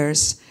the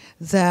years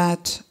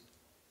that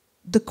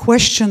the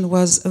question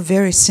was a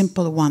very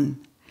simple one.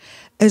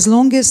 As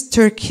long as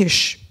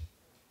Turkish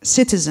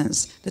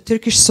citizens, the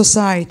Turkish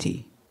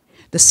society,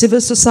 the civil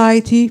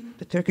society,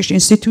 the Turkish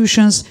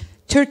institutions,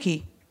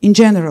 Turkey in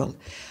general,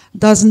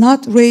 does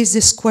not raise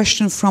this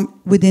question from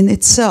within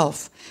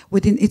itself,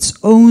 within its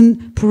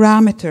own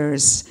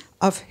parameters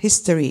of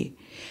history,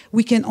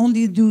 we can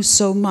only do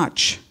so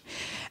much.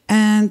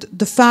 And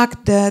the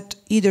fact that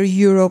either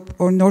Europe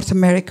or North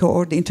America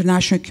or the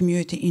international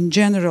community in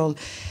general,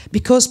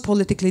 because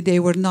politically they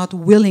were not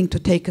willing to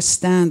take a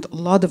stand a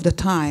lot of the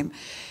time,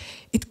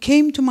 it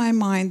came to my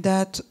mind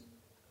that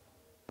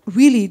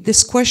really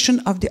this question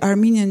of the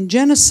Armenian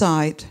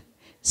genocide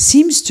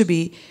seems to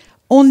be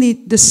only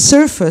the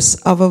surface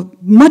of a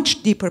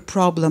much deeper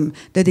problem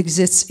that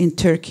exists in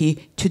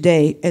Turkey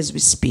today as we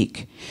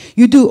speak.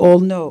 You do all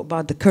know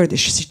about the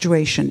Kurdish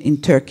situation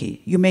in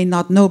Turkey. You may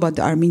not know about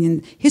the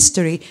Armenian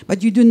history,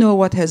 but you do know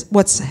what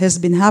has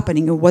been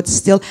happening and what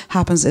still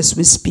happens as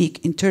we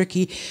speak in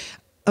Turkey,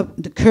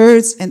 the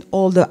Kurds and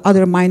all the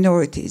other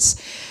minorities.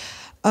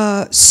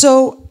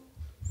 So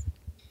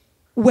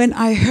when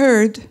I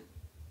heard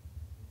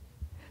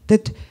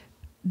that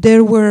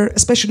there were,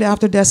 especially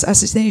after the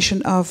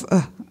assassination of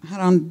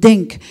Hrant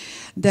Dink,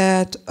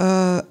 that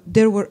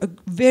there were a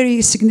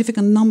very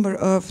significant number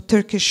of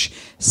Turkish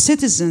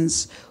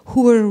citizens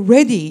who were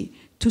ready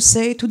to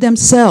say to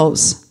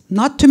themselves,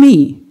 not to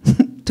me,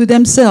 to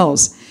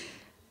themselves,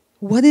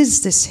 what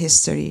is this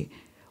history?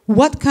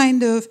 What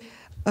kind of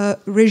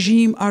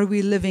regime are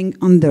we living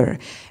under?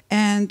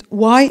 And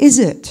why is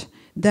it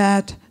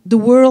that the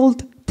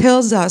world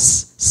tells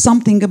us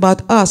something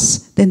about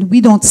us that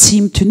we don't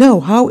seem to know?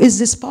 How is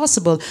this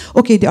possible?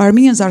 Okay, the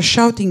Armenians are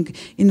shouting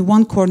in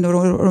one corner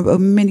or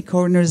many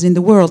corners in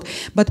the world,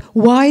 but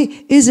why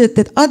is it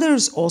that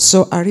others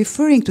also are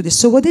referring to this?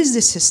 So what is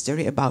this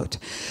history about?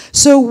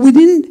 So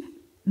within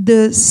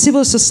the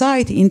civil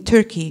society in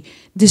Turkey,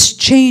 this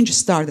change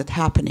started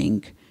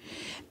happening.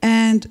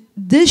 And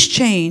this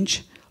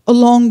change,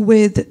 along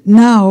with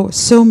now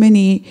so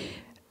many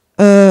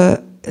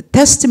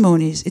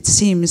testimonies, it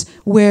seems,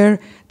 where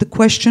the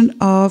question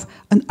of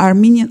an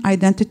Armenian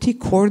identity,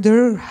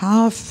 quarter,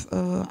 half,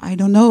 I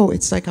don't know,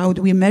 it's like how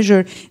do we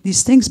measure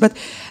these things, but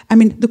I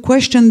mean the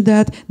question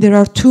that there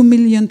are 2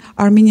 million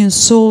Armenian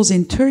souls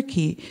in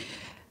Turkey,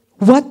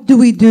 what do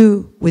we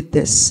do with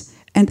this?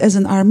 And as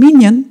an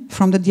Armenian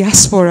from the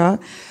diaspora,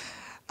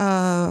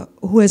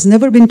 who has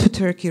never been to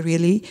Turkey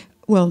really,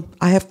 well,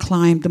 I have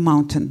climbed the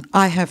mountain.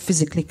 I have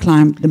physically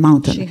climbed the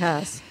mountain. She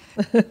has.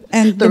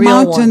 And the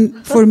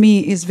mountain for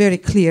me is very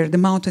clear. The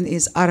mountain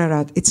is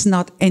Ararat. It's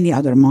not any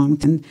other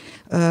mountain.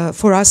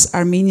 For us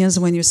Armenians,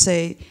 when you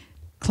say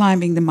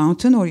climbing the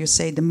mountain or you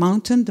say the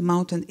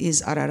mountain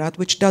is Ararat,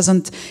 which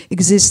doesn't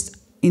exist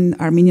in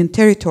Armenian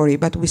territory,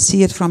 but we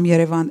see it from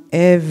Yerevan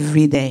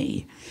every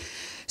day.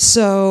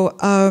 So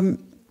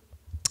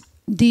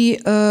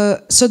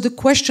the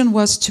question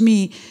was to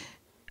me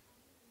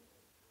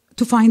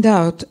to find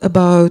out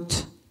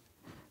about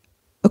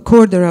a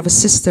quarter of a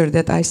sister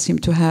that I seem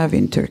to have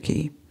in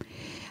Turkey.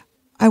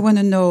 I want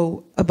to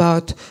know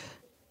about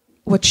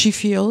what she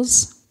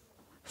feels,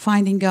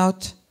 finding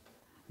out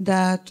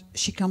that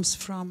she comes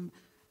from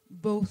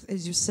both,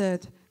 as you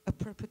said, a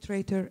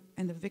perpetrator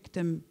and a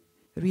victim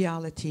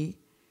reality.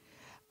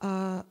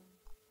 I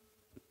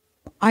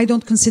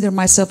don't consider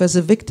myself as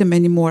a victim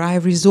anymore. I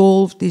have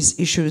resolved these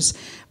issues,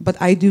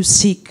 but I do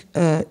seek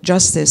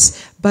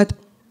justice. But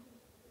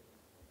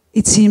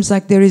it seems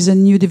like there is a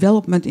new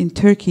development in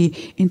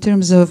Turkey in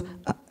terms of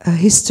a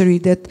history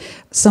that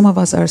some of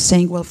us are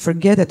saying, well,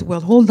 forget it.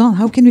 Well, hold on.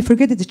 How can we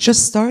forget it? It's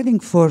just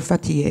starting for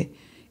Fethiye.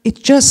 It's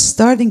just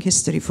starting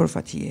history for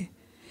Fethiye.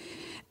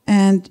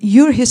 And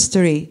your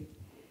history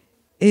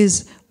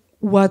is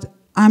what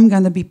I'm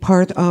going to be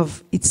part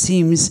of, it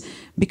seems,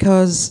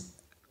 because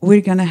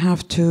we're going to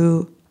have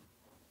to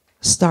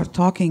start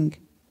talking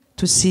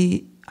to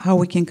see how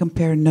we can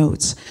compare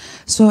notes.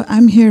 So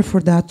I'm here for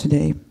that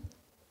today.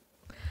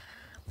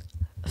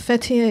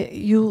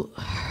 Fethiye,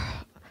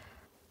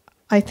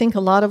 I think a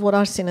lot of what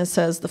Arsinée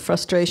says, the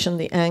frustration,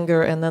 the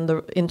anger, and then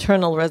the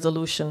internal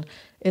resolution,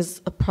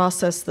 is a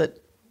process that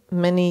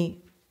many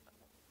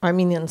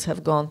Armenians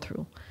have gone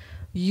through.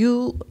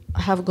 You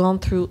have gone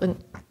through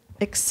an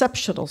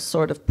exceptional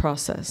sort of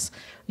process.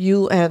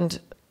 You and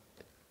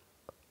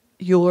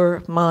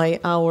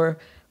our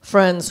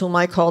friends, whom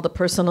I call the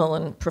personal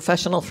and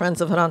professional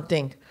friends of Hrant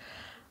Dink.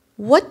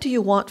 What do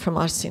you want from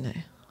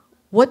Arsinée?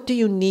 What do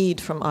you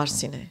need from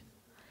Arsinée?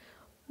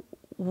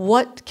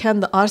 What can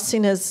the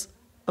Arsinés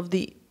of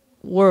the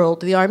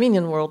world, the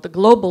Armenian world, the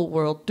global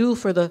world, do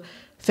for the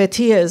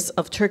Fethiyes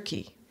of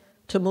Turkey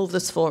to move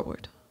this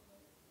forward?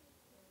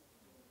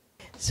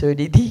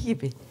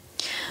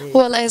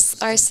 Well, as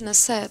Arsinée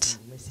said,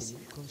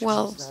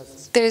 well,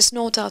 there is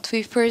no doubt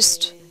we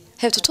first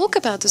have to talk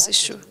about this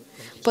issue.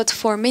 But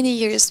for many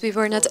years we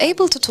were not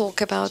able to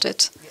talk about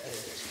it.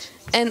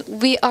 And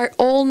we are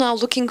all now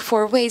looking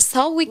for ways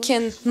how we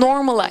can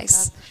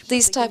normalize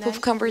this type of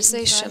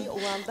conversation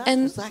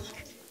and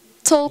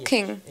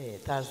talking.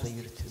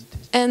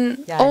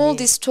 And all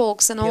these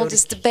talks and all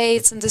these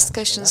debates and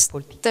discussions,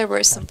 there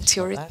were some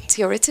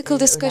theoretical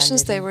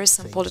discussions, there were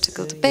some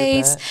political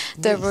debates,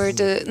 there were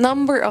the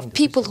number of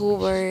people who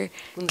were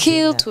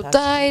killed, who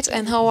died,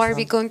 and how are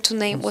we going to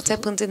name what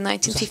happened in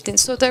 1915.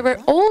 So there were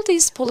all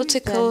these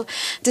political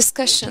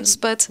discussions,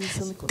 but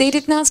they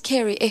did not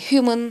carry a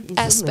human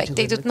aspect,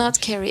 they did not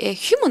carry a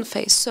human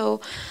face.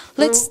 So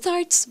let's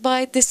start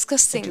by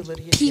discussing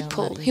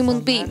people,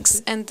 human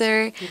beings, and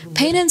their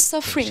pain and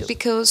suffering,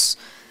 because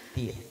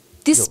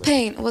this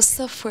pain was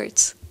suffered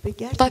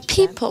by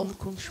people.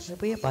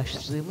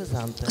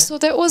 So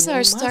that was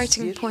our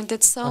starting point.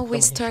 That's how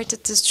we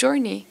started this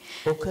journey.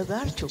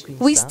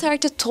 We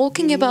started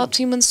talking about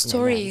human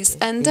stories,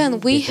 and then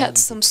we had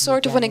some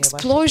sort of an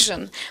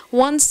explosion.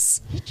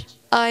 Once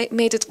I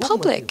made it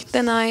public,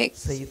 then I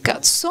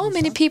got so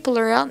many people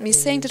around me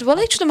saying that, well,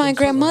 actually my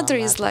grandmother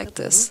is like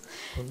this,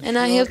 and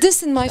I have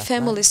this in my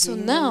family. So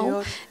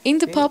now, in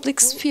the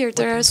public sphere,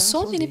 there are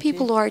so many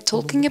people who are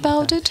talking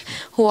about it,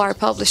 who are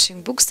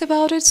publishing books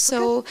about it.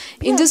 So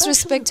in this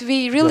respect,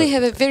 we really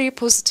have a very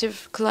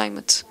positive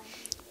climate.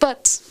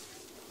 But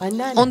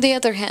on the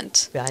other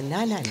hand,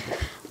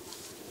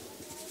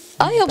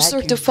 I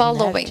observe the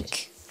following.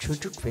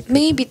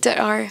 Maybe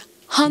there are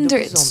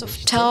hundreds of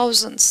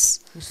thousands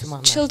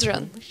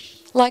children,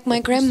 like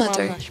my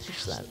grandmother.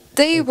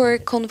 They were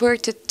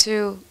converted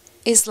to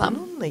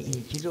Islam.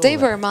 They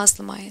were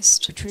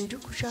Muslimized.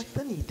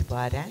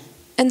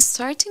 And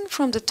starting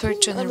from the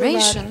third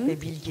generation,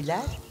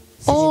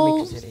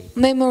 all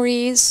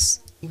memories,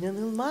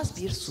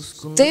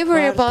 they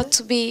were about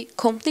to be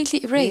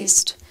completely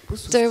erased.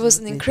 There was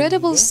an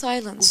incredible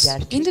silence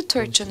in the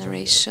third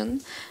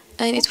generation,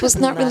 and it was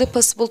not really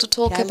possible to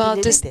talk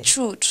about this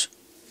truth.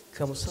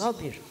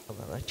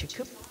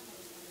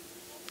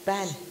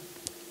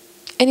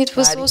 And it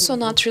was also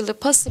not really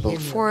possible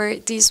for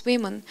these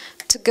women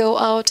to go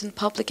out in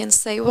public and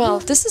say, well,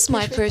 this is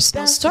my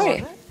personal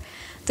story.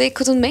 They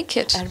couldn't make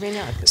it.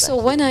 So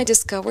when I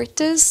discovered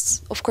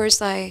this, of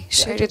course I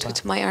shared it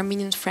with my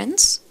Armenian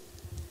friends.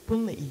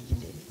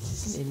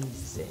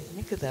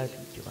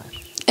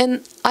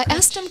 And I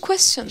asked them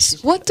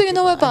questions. What do you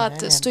know about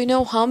this? Do you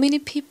know how many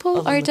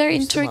people are there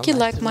in Turkey,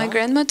 like my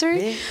grandmother,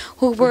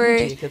 who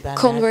were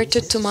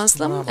converted to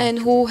Muslim and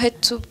who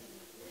had to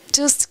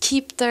just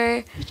keep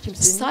their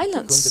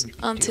silence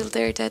until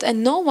they're dead?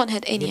 And no one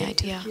had any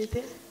idea.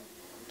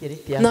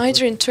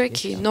 Neither in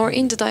Turkey nor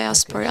in the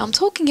diaspora. I'm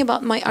talking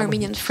about my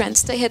Armenian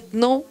friends. They had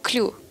no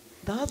clue.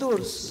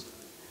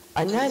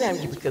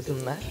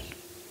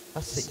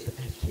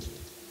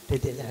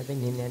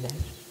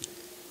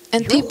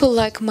 And people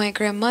like my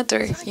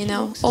grandmother, you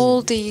know,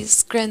 all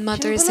these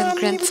grandmothers and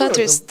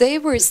grandfathers, they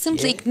were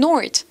simply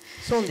ignored.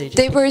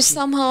 They were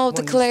somehow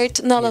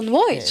declared null and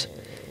void.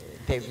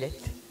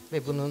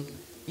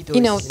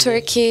 You know,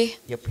 Turkey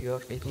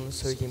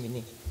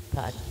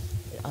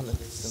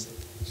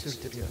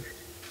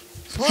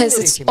has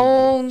its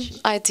own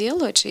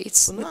ideology.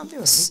 It's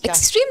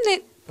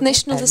extremely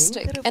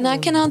nationalistic, and I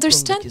can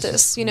understand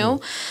this, you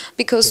know,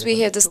 because we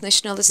have this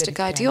nationalistic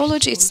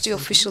ideology, it's the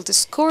official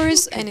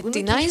discourse, and it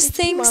denies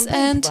things,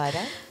 and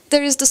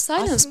there is the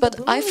silence. But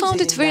I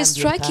found it very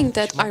striking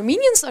that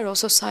Armenians are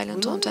also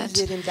silent on that.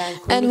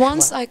 And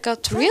once I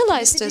got to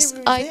realize this,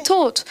 I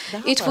thought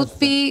it would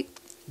be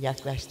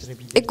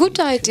a good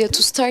idea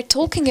to start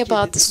talking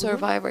about the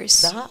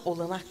survivors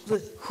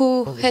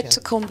who had to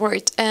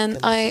convert. And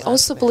I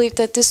also believe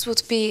that this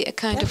would be a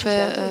kind of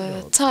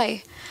a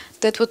tie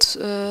that would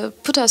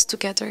put us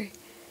together.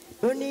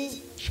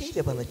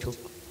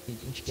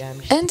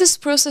 And this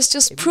process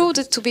just proved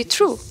it to be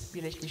true.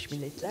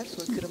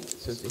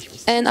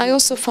 And I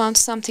also found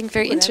something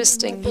very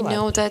interesting, you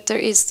know, that there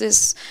is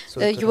this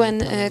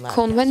UN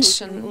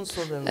convention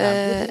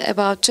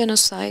about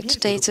genocide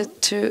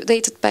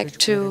dated back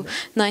to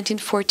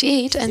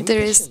 1948, and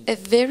there is a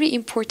very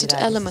important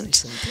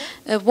element.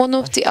 One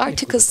of the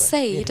articles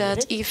say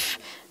that if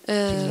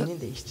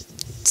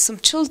some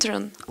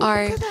children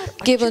are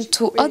given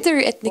to other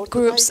ethnic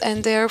groups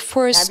and they are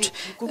forced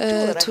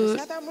to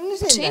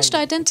change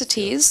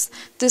identities,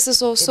 this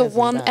is also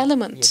one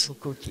element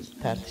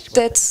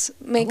that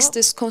makes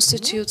this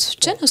constitute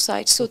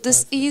genocide. So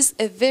this is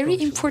a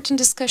very important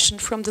discussion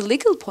from the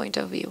legal point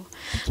of view.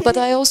 But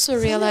I also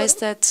realized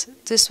that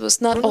this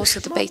was not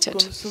also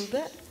debated.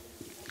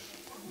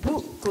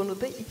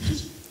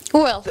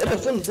 Well,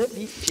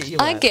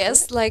 I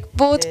guess like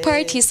both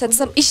parties had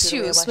some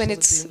issues when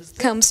it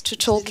comes to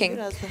talking,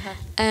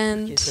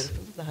 and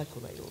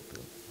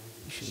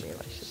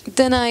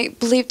then I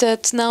believe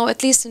that now,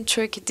 at least in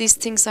Turkey, these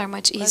things are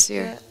much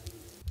easier.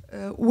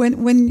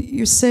 When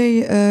you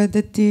say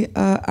that the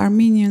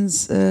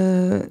Armenians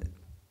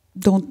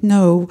don't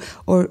know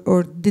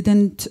or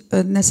didn't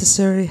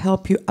necessarily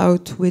help you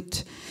out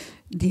with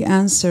the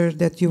answer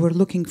that you were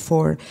looking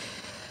for,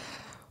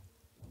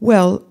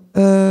 well,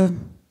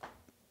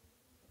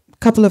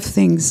 couple of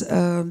things.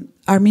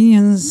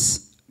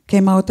 Armenians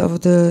came out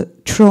of the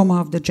trauma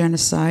of the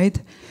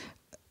genocide.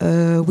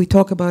 We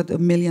talk about 1.5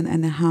 million,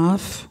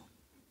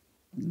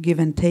 give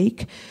and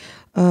take.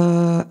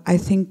 I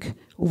think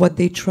what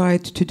they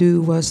tried to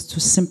do was to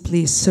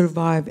simply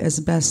survive as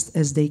best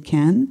as they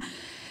can.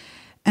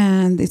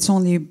 And it's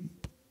only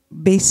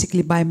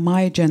basically by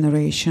my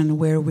generation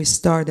where we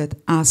started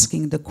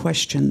asking the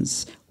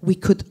questions. We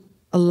could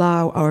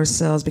allow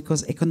ourselves,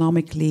 because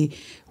economically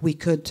we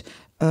could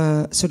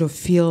sort of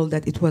feel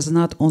that it was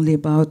not only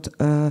about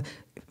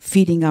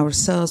feeding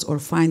ourselves or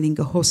finding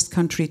a host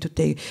country to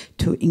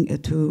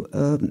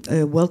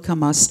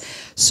welcome us.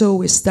 So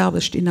we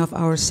established enough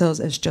ourselves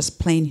as just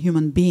plain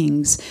human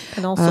beings.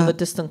 And also the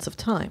distance of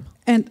time.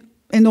 And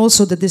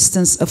also the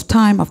distance of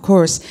time, of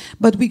course.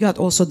 But we got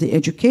also the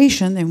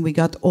education, and we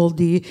got all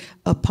the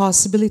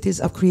possibilities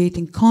of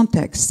creating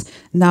context.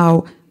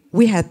 Now,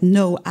 we had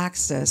no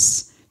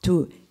access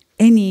to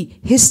any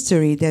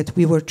history that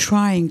we were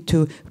trying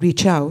to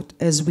reach out,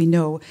 as we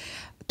know,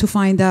 to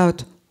find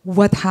out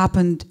what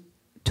happened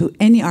to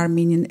any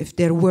Armenian, if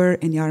there were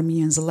any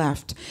Armenians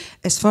left.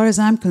 As far as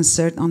I'm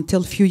concerned,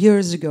 until a few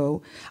years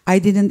ago, I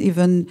didn't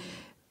even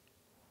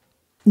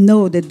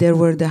know that there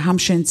were the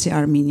Hamshensi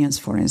Armenians,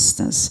 for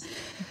instance.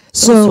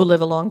 Those who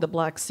live along the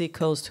Black Sea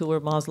coast, who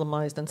were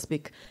Muslimized and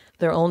speak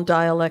their own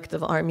dialect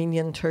of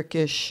Armenian,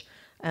 Turkish.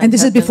 And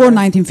this is before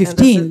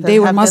 1915. They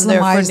were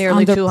Muslimized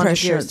under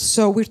pressure.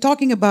 So we're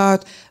talking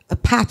about a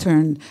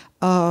pattern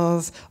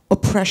of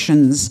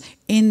oppressions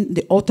in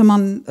the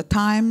Ottoman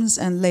times,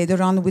 and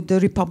later on with the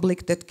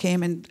Republic that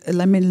came and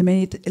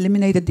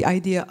eliminated the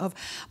idea of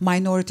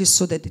minorities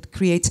so that it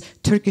creates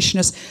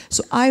Turkishness.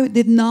 So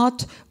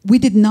we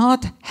did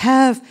not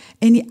have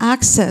any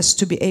access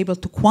to be able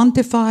to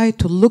quantify,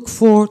 to look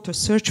for, to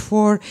search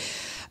for.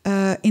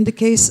 In the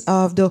case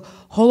of the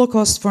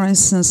Holocaust, for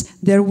instance,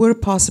 there were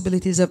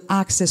possibilities of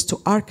access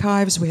to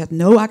archives. We had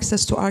no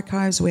access to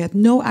archives. We had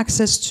no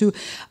access to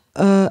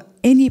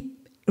any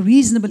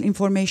reasonable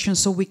information,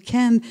 so we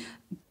can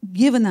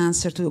give an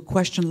answer to a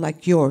question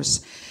like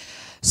yours.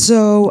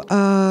 So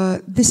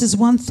this is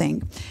one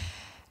thing.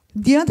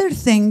 The other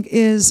thing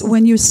is,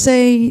 when you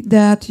say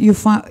that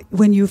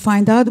when you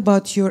find out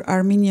about your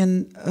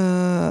Armenian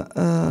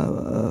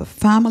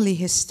family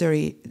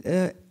history,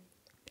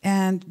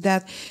 and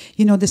that,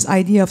 you know, this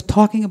idea of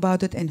talking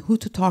about it and who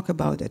to talk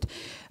about it.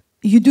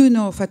 You do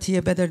know,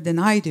 Fethiye, better than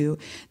I do,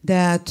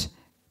 that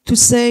to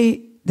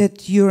say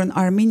that you're an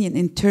Armenian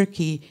in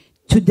Turkey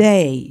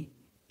today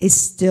is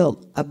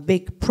still a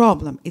big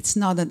problem. It's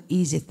not an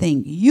easy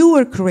thing. You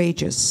were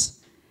courageous.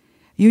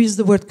 You used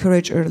the word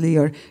courage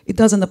earlier. It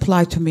doesn't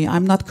apply to me.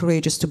 I'm not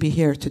courageous to be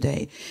here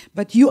today.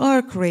 But you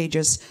are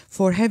courageous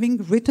for having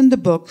written the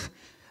book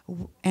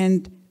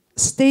and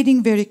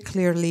stating very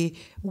clearly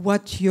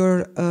what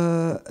your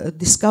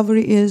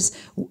discovery is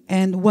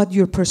and what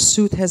your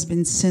pursuit has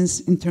been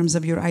since in terms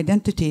of your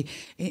identity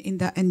in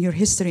that, and your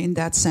history in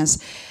that sense.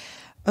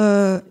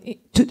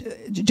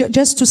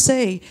 Just to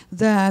say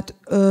that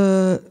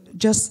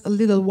just a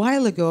little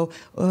while ago,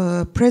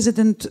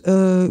 President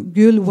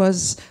Gül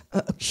was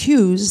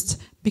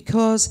accused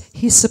because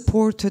he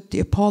supported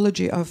the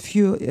apology of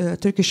few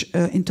Turkish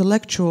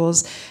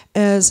intellectuals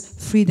as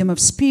freedom of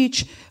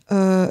speech.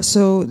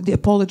 So the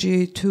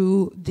apology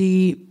to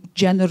the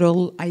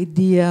general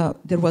idea,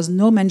 there was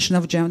no mention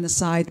of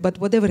genocide, but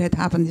whatever had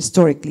happened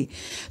historically.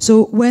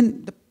 So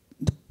when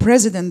the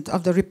President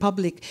of the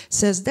Republic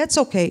says, that's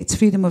okay, it's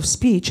freedom of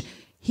speech,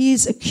 he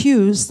is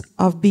accused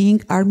of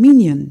being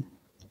Armenian.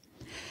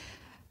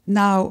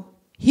 Now,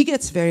 he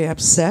gets very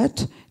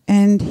upset,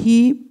 and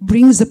he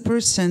brings the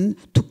person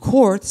to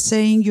court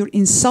saying, you're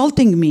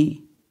insulting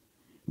me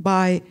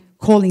by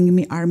calling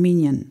me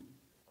Armenian.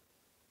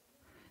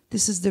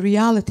 This is the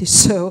reality.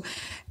 So,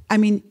 I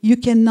mean, you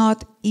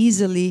cannot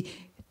easily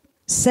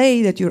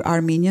say that you're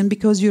Armenian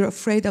because you're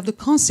afraid of the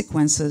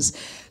consequences.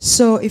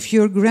 So if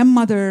your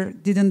grandmother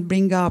didn't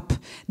bring up,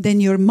 then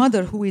your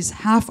mother, who is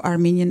half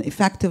Armenian,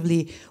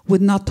 effectively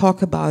would not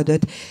talk about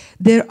it.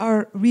 There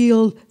is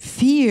real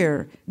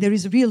fear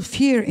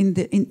in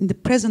the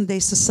present day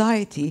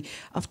society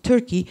of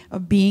Turkey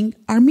of being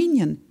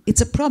Armenian.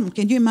 It's a problem.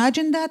 Can you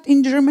imagine that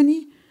in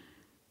Germany?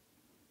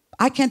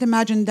 I can't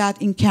imagine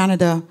that in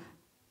Canada.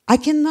 I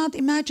cannot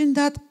imagine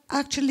that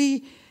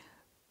actually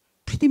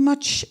pretty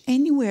much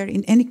anywhere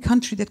in any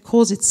country that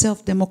calls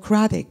itself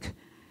democratic.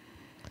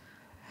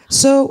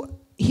 So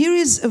here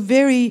is a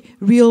very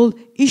real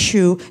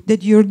issue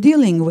that you're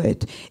dealing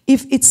with.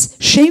 If it's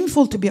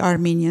shameful to be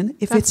Armenian,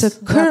 if it's a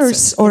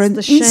curse or an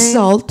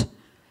insult,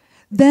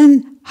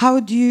 then how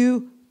do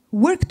you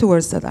work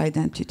towards that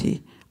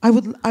identity? I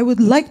would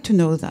like to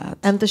know that.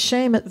 And the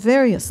shame at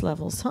various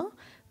levels, huh?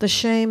 The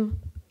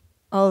shame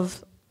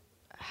of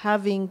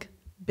having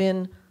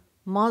been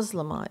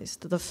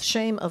Muslimized, the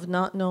shame of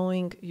not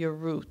knowing your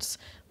roots,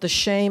 the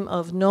shame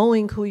of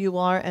knowing who you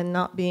are and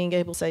not being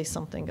able to say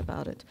something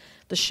about it,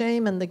 the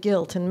shame and the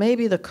guilt, and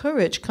maybe the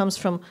courage comes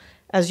from,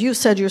 as you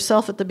said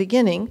yourself at the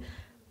beginning,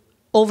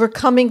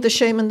 overcoming the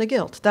shame and the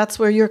guilt. That's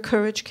where your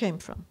courage came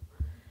from,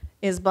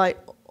 is by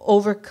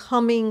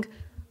overcoming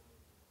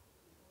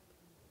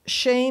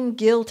shame,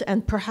 guilt,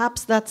 and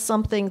perhaps that's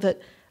something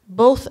that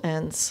both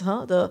ends,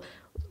 huh?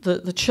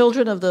 The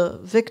children of the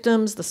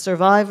victims, the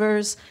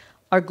survivors,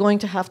 are going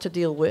to have to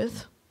deal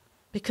with,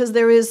 because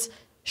there is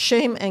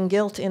shame and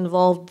guilt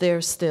involved there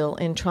still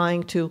in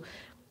trying to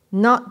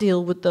not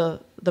deal with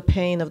the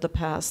pain of the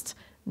past,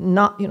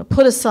 not,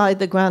 put aside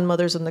the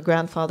grandmothers and the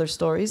grandfather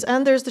stories,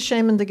 and there's the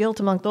shame and the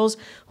guilt among those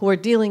who are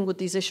dealing with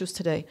these issues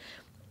today.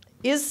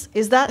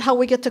 Is that how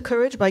we get to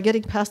courage? By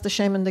getting past the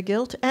shame and the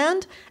guilt?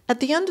 And at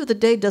the end of the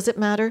day, does it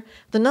matter?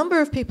 The number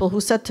of people who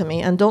said to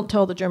me, and don't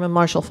tell the German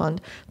Marshall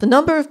Fund, the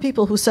number of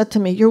people who said to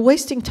me, you're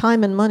wasting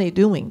time and money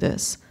doing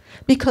this.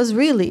 Because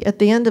really, at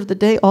the end of the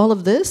day, all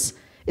of this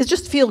is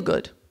just feel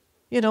good.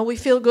 We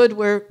feel good,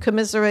 we're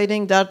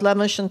commiserating,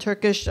 Dertlemiş in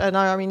Turkish and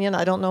Armenian,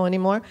 I don't know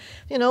anymore.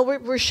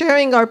 We're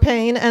sharing our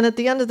pain, and at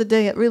the end of the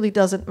day, it really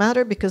doesn't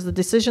matter because the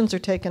decisions are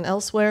taken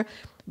elsewhere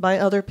by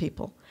other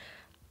people.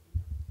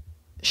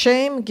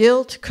 Shame,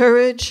 guilt,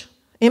 courage,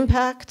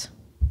 impact.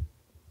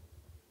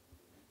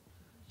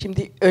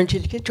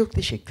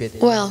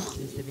 Well,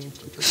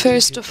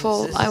 first of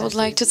all, I would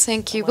like to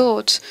thank you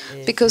both,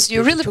 because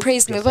you really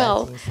praised me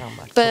well.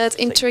 But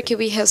in Turkey,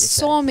 we have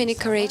so many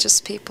courageous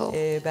people.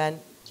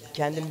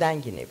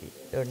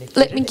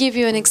 Let me give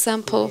you an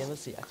example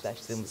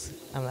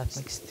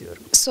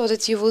so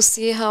that you will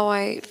see how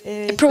I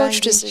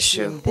approach this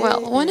issue.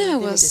 Well, when I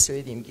was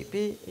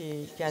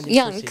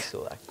young,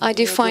 I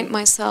defined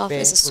myself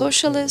as a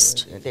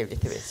socialist,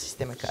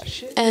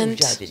 and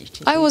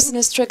I was in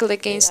a struggle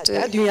against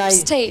the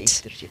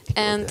state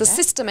and the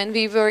system, and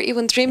we were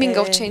even dreaming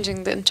of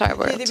changing the entire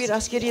world.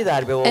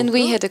 And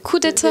we had a coup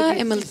d'etat,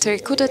 a military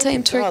coup d'etat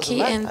in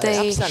Turkey, and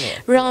they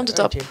rounded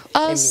up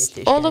us,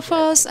 all of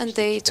us, and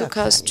they took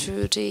us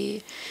to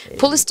the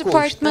police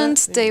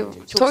department, they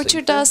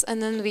tortured us,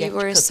 and then we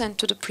were sent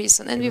to the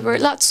prison. And we were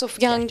lots of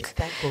young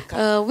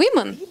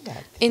women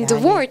in the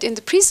ward, in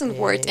the prison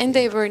ward, and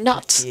they were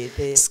not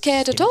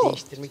scared at all.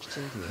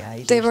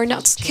 They were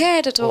not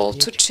scared at all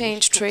to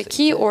change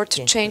Turkey or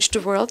to change the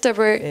world. There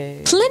were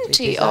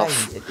plenty of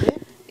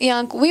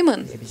young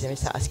women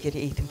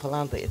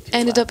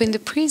ended up in the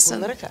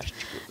prison.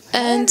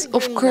 And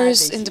of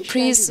course, in the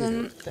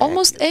prison,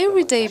 almost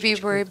every day we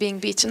were being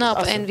beaten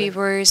up and we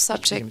were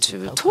subject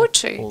to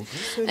torture.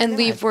 And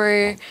we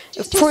were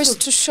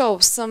forced to show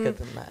some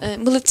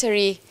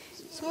military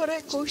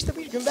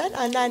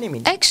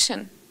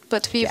action,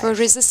 but we were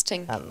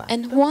resisting.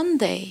 And one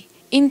day,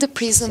 in the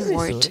prison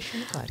ward,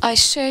 I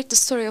shared the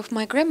story of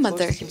my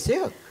grandmother.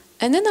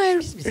 And then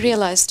I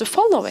realized the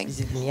following.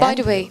 By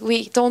the way,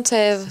 we don't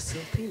have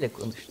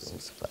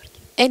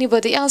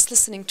anybody else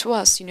listening to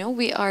us, you know.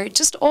 We are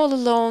just all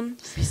alone,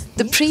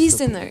 the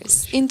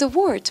prisoners in the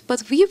world.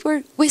 But we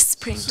were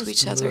whispering to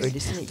each other.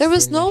 There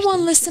was no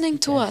one listening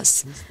to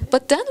us.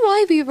 But then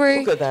why we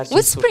were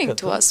whispering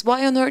to us?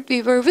 Why on earth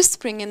we were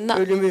whispering and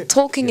not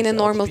talking in a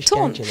normal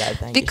tone?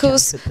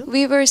 Because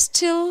we were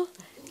still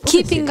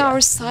keeping our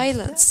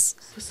silence.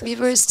 We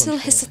were still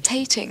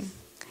hesitating.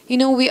 You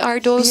know, we are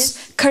those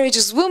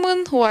courageous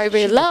women who are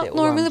very loud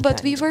normally,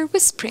 but we were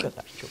whispering.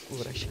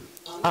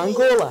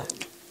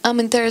 I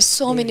mean, there are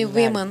so many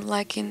women,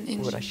 like in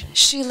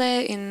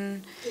Chile,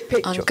 in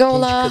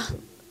Angola,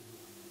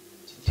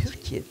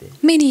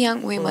 many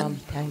young women.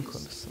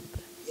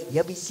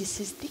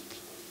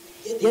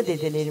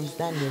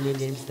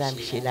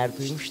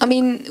 I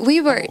mean,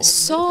 we were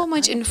so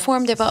much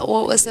informed about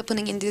what was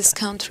happening in these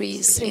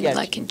countries,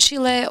 like in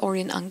Chile or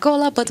in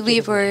Angola, but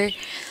we were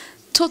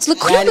totally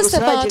clueless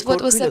about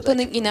what was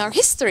happening in our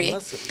history.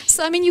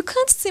 So, I mean, you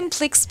can't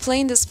simply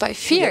explain this by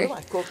fear.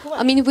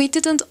 I mean, we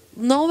didn't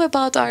know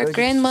about our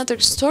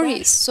grandmother's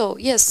stories. So,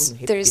 yes,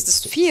 there is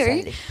this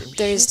fear,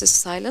 there is this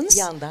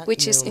silence,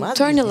 which is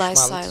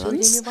internalized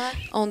silence.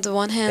 On the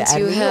one hand,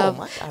 you have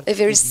a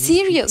very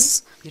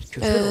serious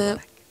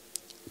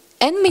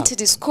enmity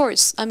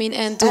discourse. I mean,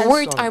 and the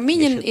word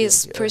Armenian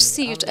is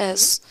perceived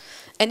as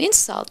an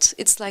insult.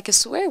 It's like a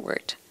swear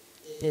word.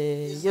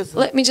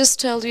 Let me just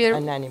tell you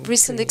a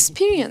recent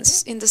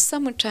experience. In the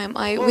summertime,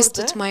 I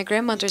visited my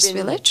grandmother's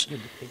village,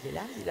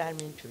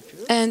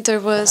 and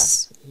there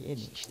was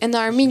an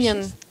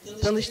Armenian,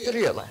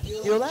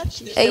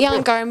 a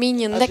young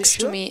Armenian next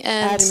to me,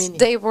 and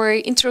they were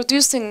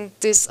introducing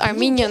this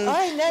Armenian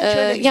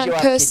young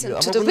person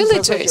to the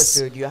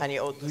villagers.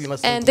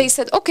 And they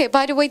said, okay,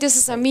 by the way, this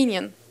is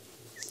Armenian.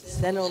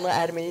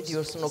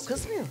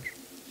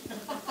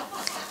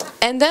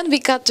 And then we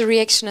got the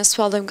reaction as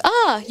following,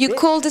 ah, you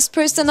call this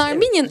person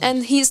Armenian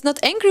and he's not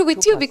angry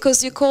with you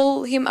because you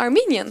call him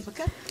Armenian.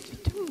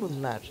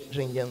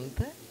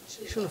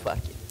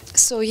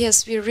 So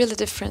yes, we're really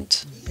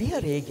different.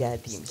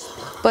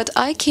 But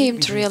I came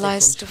to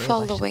realize the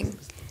following.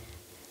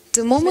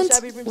 The moment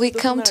we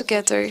come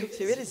together,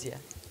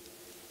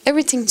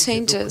 everything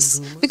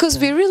changes. Because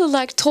we really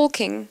like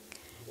talking.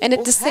 And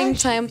at the same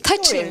time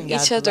touching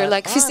each other,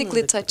 like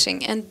physically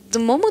touching. And the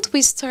moment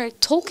we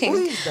start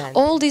talking,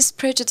 all these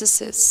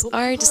prejudices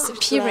are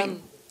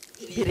disappearing.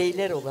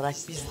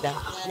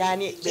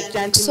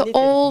 So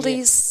all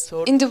these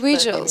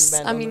individuals,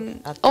 I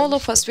mean, all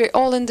of us, we're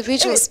all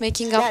individuals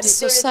making up the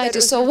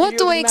society. So what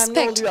do I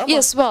expect?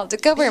 Yes, well, the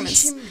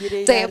governments,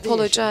 they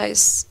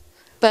apologize.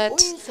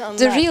 But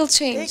the real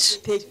change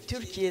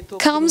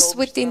comes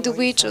with the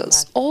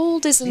individuals, all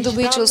these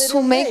individuals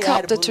who make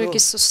up the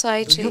Turkish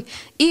society.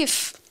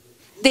 If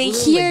they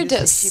hear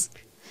this,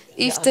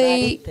 if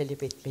they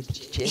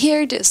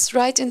hear this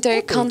right in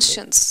their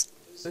conscience,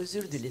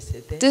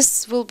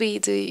 this will be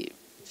the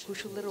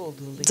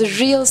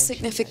real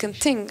significant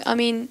thing. I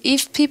mean,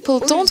 if people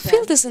don't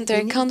feel this in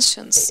their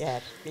conscience,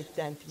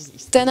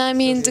 then I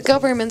mean, the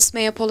governments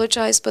may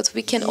apologize, but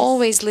we can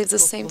always live the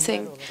same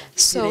thing.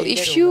 So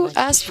if you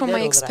ask for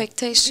my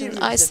expectation,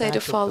 I say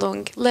the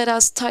following: let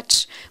us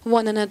touch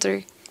one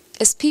another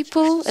as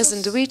people, as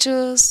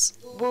individuals,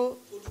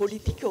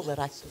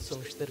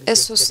 as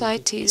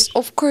societies.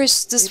 Of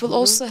course, this will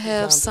also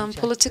have some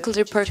political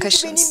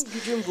repercussions.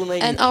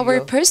 And our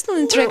personal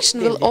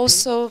interaction will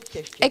also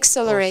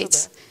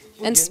accelerate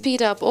and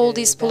speed up all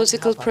these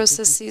political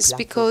processes,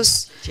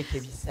 because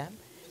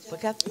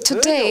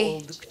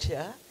today,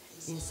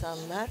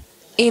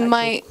 in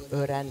my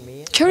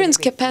current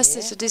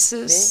capacity, this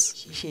is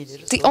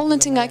the only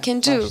thing I can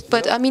do.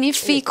 But I mean,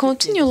 if we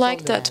continue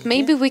like that,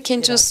 maybe we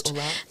can just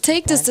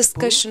take this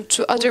discussion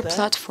to other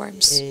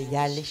platforms.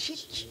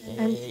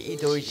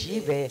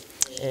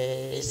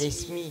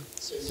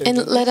 And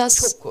let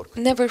us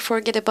never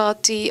forget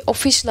about the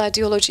official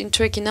ideology in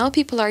Turkey. Now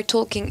people are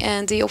talking,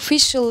 and the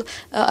official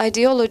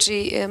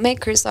ideology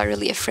makers are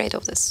really afraid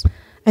of this.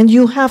 And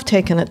you have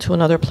taken it to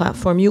another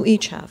platform. You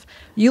each have.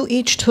 You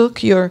each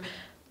took your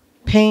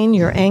pain,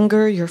 your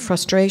anger, your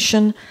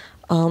frustration.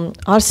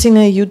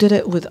 Arsinée, you did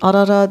it with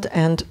Ararad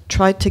and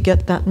tried to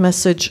get that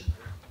message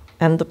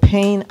and the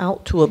pain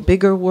out to a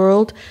bigger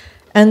world.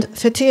 And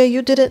Fethiye,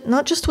 you did it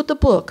not just with the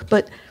book,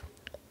 but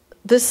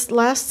this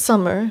last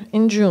summer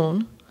in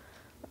June,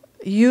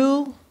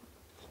 you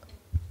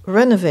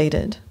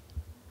renovated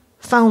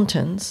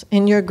fountains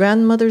in your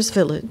grandmother's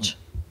village,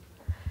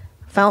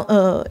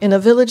 in a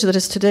village that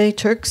is today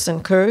Turks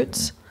and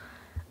Kurds,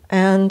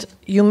 and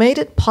you made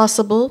it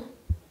possible.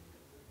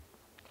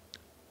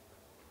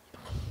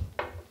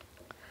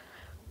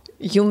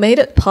 You made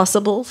it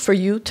possible for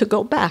you to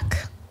go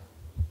back.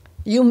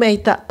 You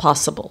made that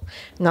possible.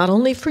 Not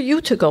only for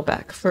you to go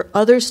back, for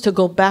others to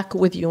go back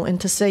with you and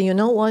to say, you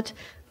know what?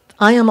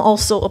 I am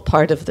also a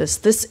part of this.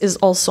 This is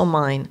also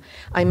mine.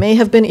 I may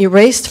have been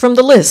erased from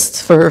the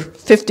list for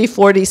 50,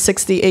 40,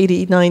 60,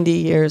 80, 90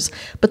 years,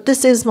 but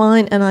this is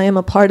mine and I am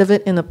a part of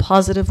it in a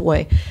positive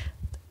way.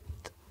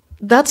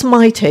 that's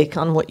my take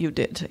on what you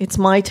did. It's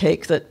my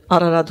take that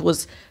Ararat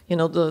was, you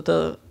know,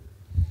 the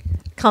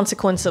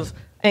consequence of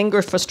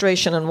anger,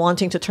 frustration, and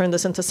wanting to turn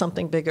this into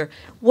something bigger.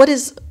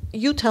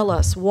 You tell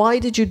us, why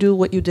did you do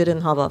what you did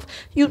in Havav?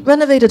 You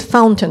renovated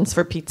fountains,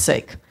 for Pete's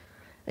sake.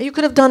 You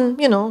could have done,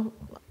 you know,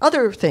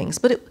 other things,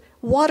 but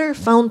water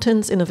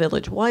fountains in a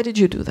village. Why did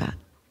you do that?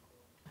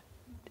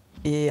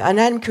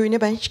 Anneannem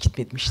köyüne ben hiç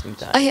gitmemiştim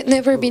daha. I had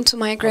never been to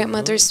my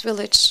grandmother's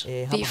village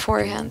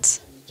beforehand.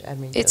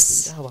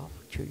 It's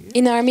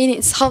in Armenia.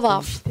 It's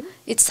Havav.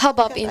 It's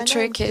Habab in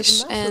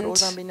Turkish, and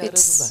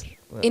it's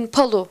in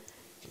Palu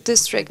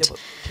district.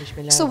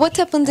 So what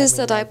happened is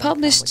that I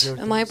published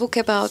my book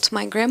about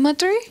my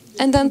grandmother,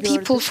 and then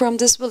people from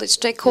this village,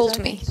 they called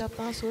me.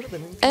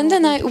 And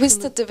then I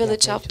visited the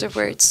village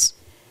afterwards.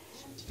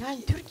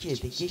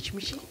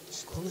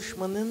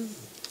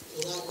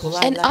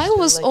 And I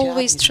was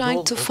always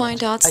trying to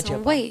find out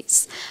some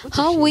ways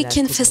how we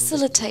can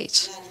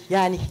facilitate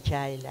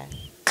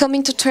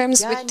coming to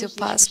terms with the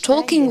past,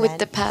 talking with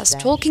the past,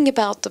 talking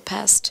about the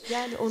past.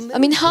 I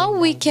mean, how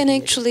we can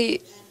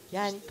actually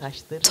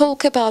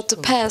talk about the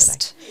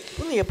past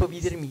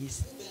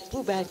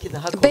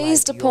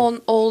based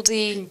upon all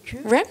the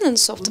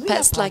remnants of the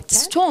past, like the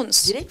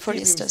stones, for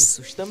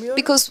instance.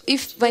 Because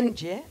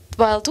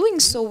while doing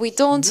so, we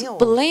don't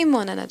blame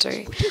one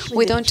another.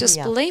 We don't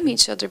just blame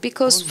each other,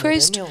 because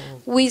first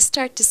we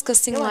start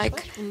discussing,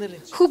 like,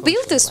 who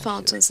built these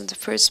fountains in the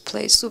first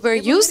place, who were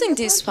using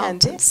these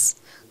fountains,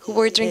 who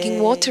were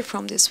drinking water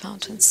from these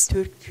fountains.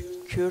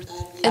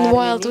 And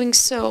while doing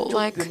so,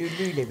 like,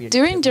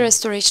 during the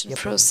restoration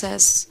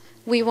process,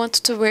 we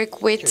wanted to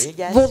work with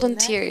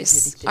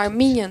volunteers,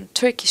 Armenian,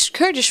 Turkish,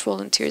 Kurdish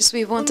volunteers.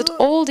 We wanted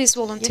all these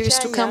volunteers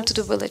to come to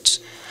the village.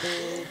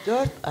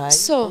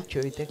 So,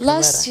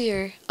 last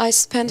year, I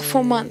spent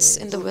 4 months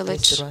in the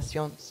village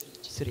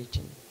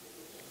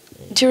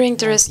during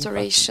the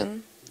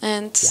restoration,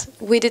 and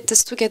we did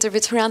this together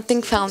with Hrant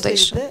Dink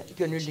Foundation.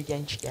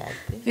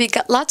 We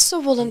got lots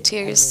of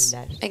volunteers,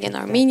 again,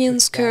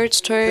 Armenians, Kurds,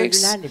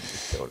 Turks,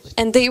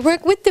 and they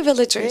work with the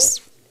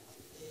villagers.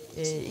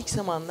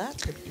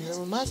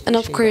 And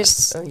of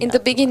course, in the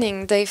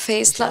beginning, they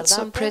faced lots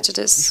of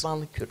prejudice.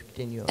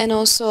 And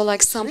also,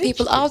 like, some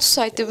people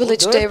outside the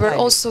village, they were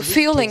also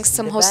feeling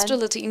some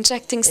hostility,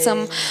 injecting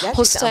some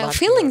hostile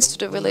feelings to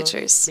the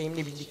villagers.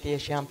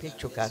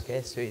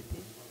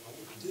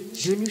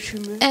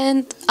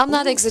 And I'm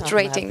not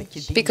exaggerating,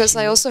 because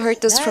I also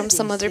heard this from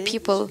some other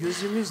people.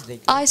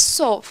 I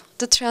saw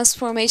the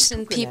transformation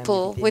in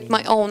people with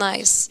my own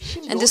eyes,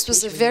 and this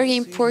was a very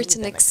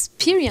important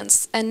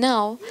experience. And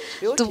now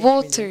the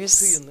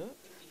waters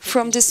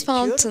from these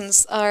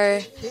fountains are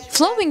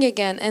flowing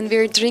again, and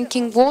we're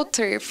drinking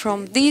water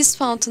from these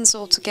fountains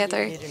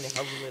altogether.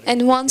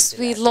 And once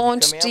we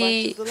launched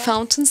the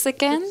fountains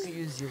again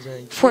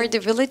for the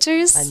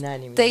villagers,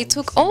 they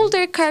took all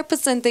their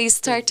carpets and they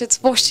started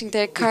washing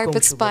their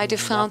carpets by the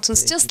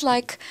fountains, just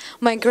like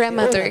my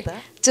grandmother,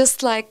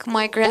 just like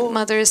my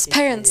grandmother's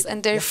parents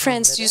and their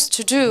friends used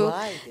to do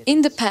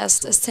in the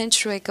past, a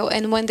century ago.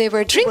 And when they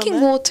were drinking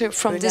water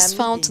from these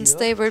fountains,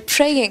 they were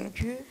praying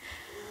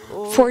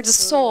for the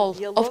soul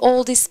of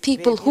all these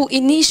people who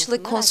initially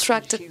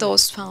constructed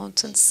those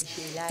fountains.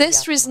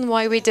 That's the reason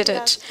why we did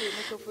it.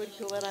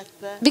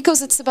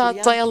 Because it's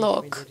about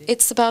dialogue,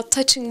 it's about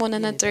touching one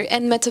another,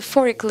 and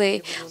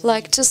metaphorically,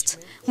 like, just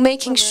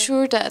making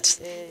sure that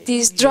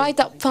these dried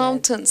up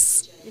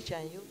fountains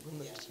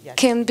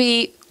can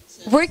be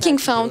working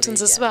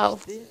fountains as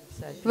well,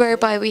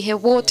 whereby we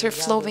have water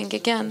flowing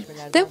again.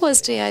 That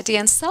was the idea,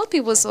 and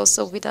Salpi was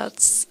also with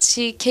us.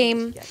 She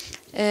came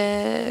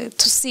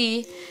to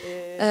see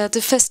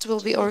the festival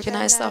we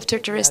organized after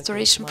the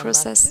restoration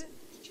process.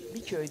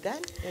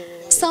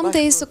 Some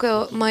days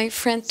ago, my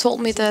friend told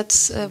me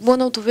that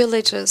one of the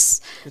villages,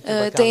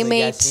 they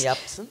made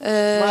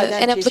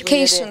an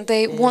application.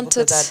 They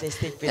wanted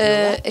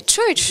a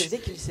church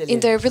in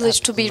their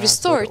village to be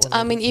restored.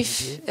 I mean,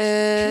 if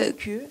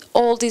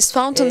all these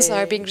fountains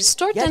are being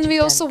restored, then we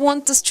also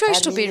want this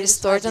church to be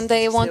restored, and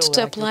they wanted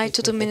to apply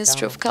to the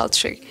Ministry of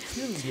Culture.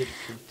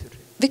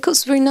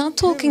 Because we're not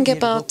talking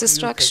about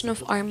destruction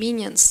of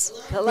Armenians.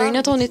 We're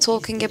not only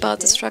talking about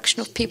destruction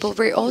of people,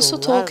 we're also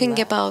talking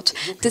about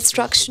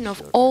destruction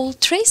of all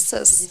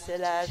traces.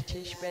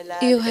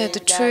 You had the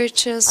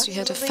churches, you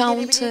had the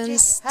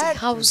fountains, the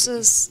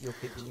houses,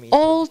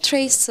 all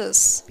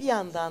traces.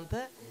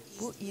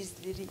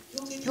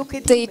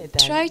 They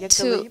tried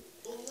to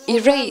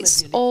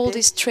erase all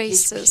these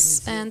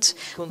traces, and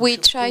we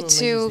try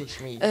to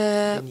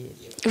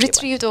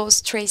retrieve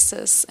those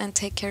traces and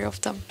take care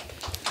of them.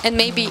 And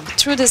maybe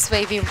through this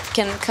way we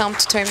can come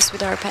to terms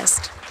with our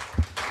past.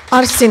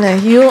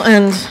 Arsinée, you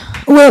and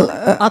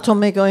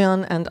Atom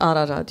Megoyan and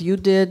Ararat, you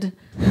did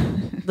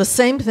the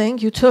same thing.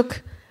 You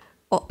took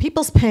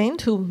people's pain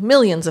to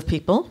millions of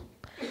people,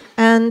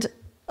 and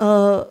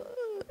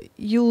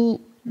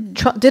you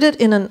did it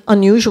in an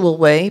unusual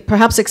way,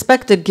 perhaps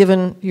expected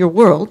given your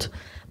world,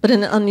 but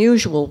in an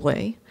unusual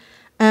way.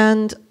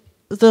 And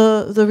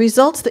the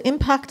results, the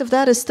impact of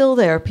that is still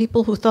there.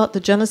 People who thought the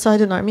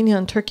genocide in Armenia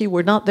and Turkey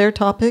were not their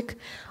topic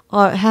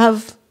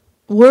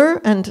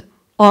were and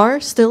are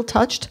still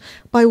touched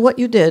by what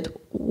you did.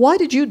 Why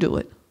did you do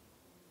it?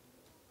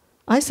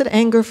 I said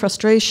anger,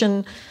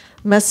 frustration,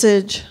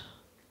 message.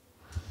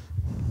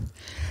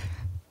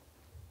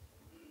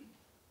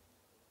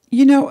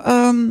 You know,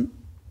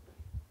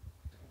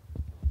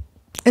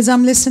 as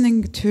I'm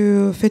listening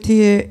to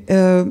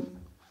Fethiye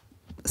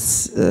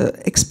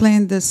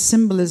explain the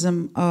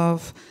symbolism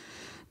of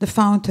the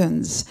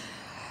fountains,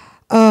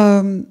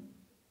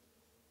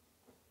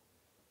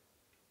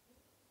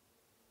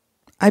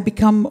 I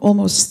become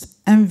almost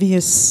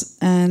envious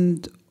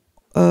and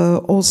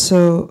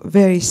also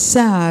very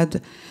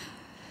sad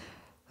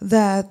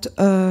that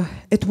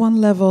at one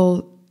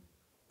level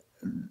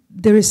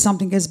there is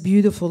something as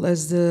beautiful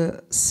as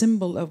the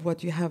symbol of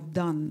what you have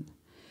done.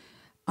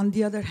 On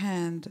the other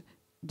hand,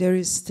 there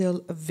is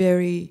still a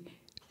very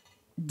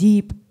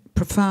deep,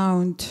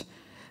 profound,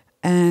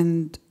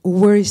 and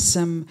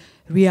worrisome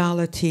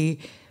reality,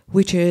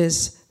 which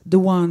is the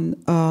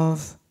one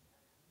of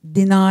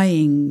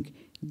denying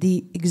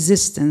the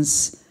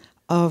existence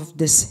of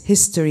this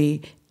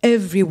history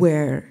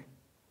everywhere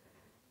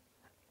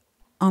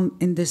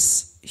in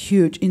this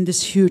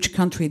huge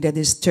country that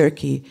is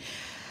Turkey.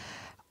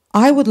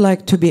 I would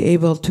like to be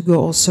able to go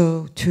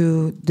also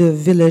to the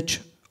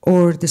village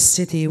or the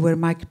city where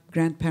my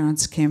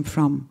grandparents came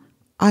from.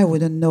 I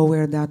wouldn't know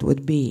where that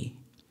would be.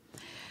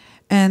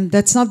 And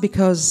that's not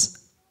because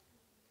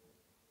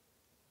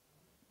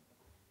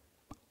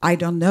I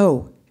don't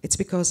know. It's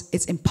because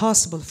it's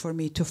impossible for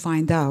me to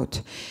find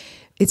out.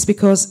 It's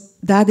because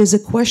that is a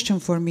question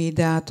for me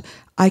that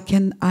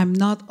I'm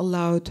not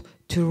allowed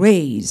to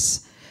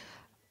raise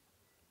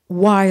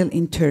while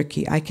in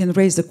Turkey. I can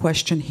raise the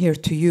question here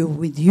to you,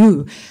 with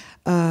you,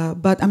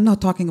 but I'm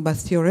not talking about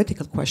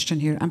theoretical question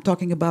here. I'm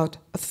talking about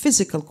a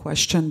physical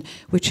question,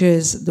 which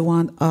is the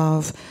one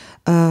of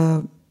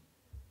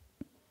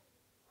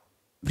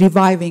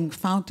reviving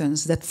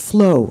fountains that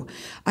flow.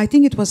 I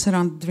think it was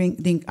Hrant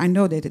Dink, I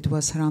know that it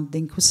was Hrant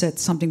Dink who said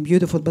something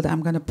beautiful, but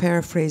I'm going to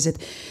paraphrase it.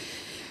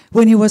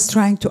 When he was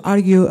trying to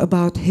argue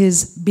about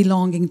his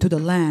belonging to the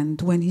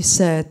land, when he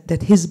said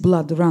that his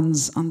blood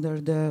runs under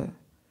the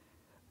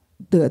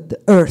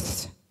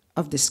earth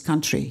of this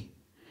country.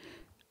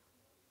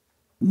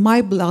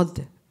 My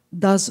blood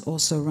does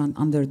also run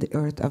under the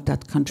earth of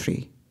that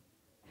country.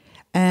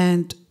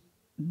 And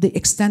the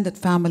extended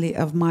family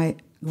of my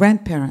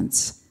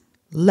grandparents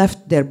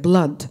left their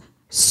blood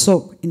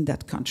soaked in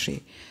that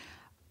country.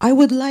 I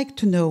would like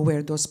to know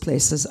where those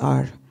places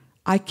are.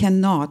 I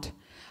cannot.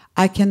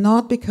 I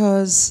cannot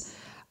because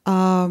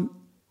the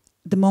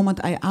moment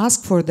I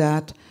ask for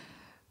that,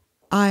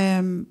 I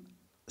am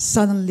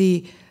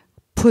suddenly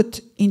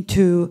put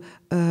into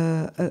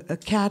a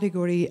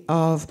category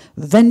of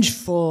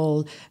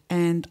vengeful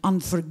and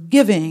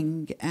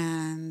unforgiving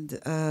and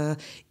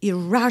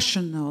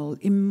irrational,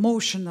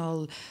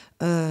 emotional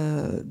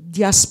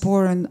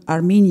diasporan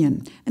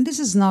Armenian. And this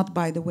is not,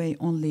 by the way,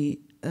 only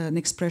an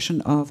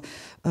expression of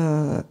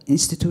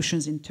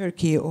institutions in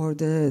Turkey or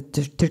the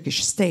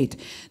Turkish state.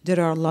 There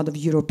are a lot of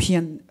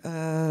European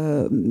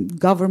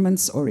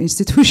governments or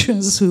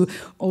institutions who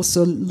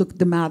also look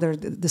the matter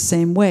the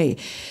same way.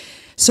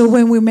 So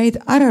when we made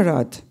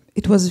Ararat,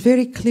 it was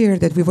very clear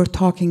that we were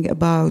talking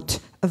about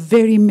a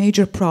very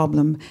major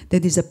problem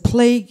that is a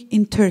plague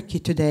in Turkey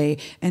today,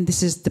 and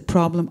this is the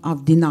problem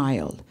of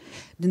denial.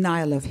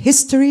 Denial of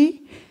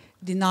history,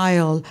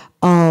 denial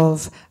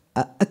of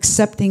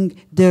accepting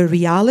the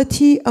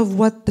reality of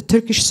what the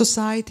Turkish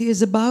society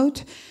is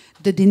about,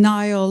 the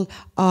denial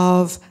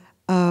of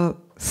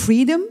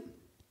freedom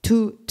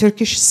to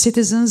Turkish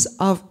citizens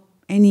of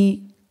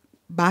any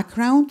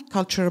background,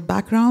 cultural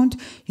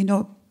background. You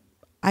know,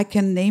 I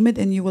can name it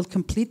and you will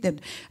complete that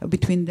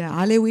between the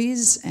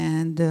Alawis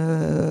and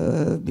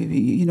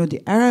you know, the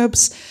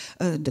Arabs,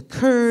 the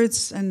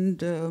Kurds,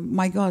 and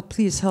my God,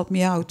 please help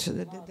me out.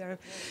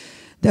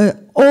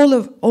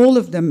 All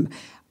of them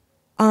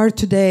are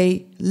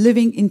today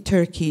living in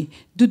Turkey.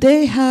 Do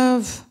they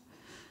have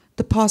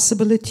the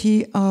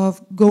possibility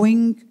of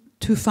going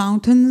to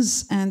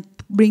fountains and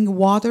bring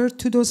water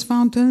to those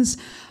fountains?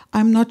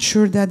 I'm not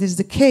sure that is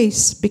the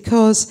case,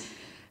 because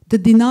the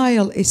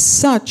denial is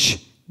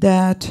such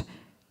that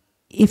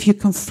if you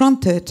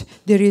confront it,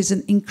 there is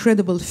an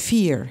incredible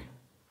fear.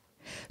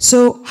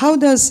 So how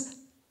does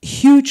a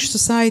huge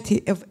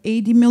society of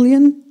 80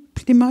 million,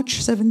 pretty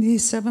much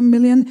 77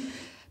 million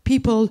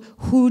people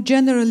who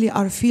generally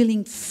are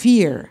feeling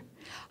fear,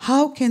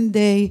 how can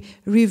they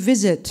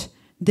revisit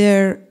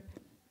their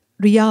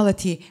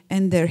reality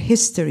and their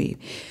history?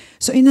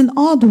 So in an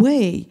odd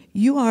way,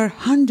 you are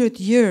 100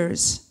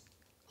 years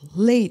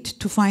late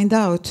to find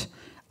out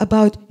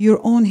about your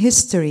own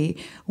history,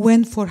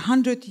 when for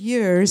 100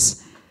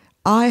 years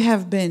I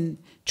have been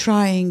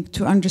trying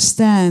to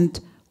understand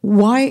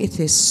why it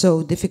is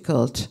so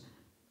difficult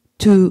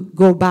to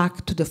go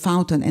back to the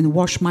fountain and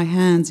wash my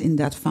hands in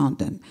that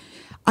fountain.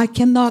 I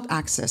cannot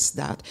access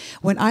that.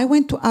 When I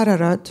went to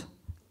Ararat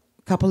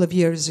a couple of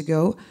years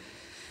ago.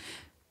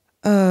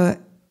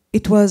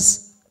 It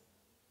was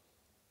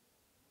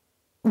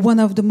one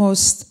of the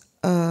most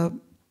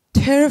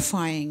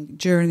terrifying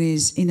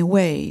journeys in a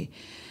way,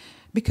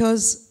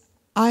 because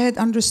I had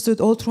understood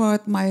all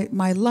throughout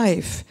my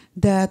life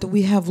that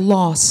we have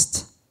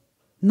lost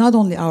not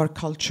only our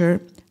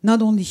culture, not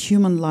only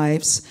human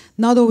lives,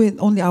 not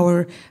only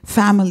our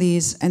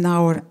families and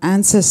our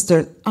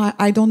ancestors.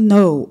 I don't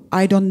know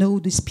who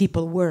these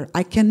people were.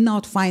 I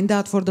cannot find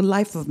out for the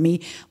life of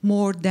me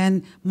more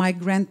than my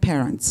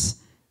grandparents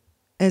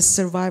as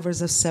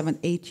survivors of 7,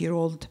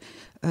 8-year-old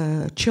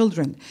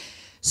children.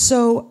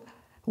 So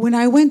when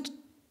I went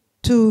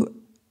to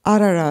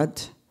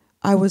Ararat,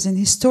 I was in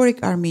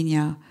historic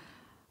Armenia.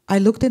 I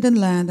looked at the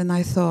land and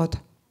I thought,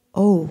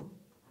 oh,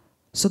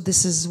 so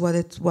this is what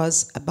it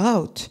was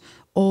about.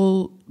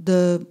 All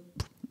the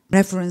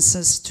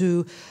references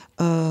to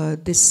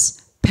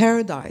this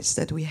paradise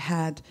that we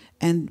had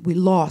and we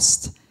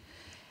lost.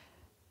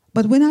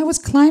 But when I was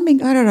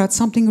climbing Ararat,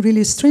 something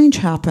really strange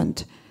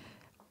happened.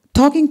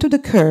 Talking to the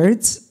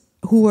Kurds,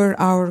 who were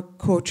our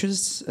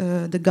coaches,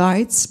 the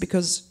guides,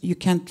 because you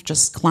can't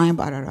just climb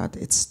Ararat,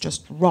 it's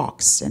just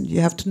rocks, and you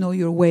have to know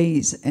your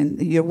ways and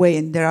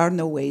there are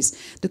no ways.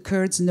 The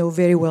Kurds know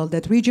very well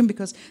that region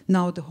because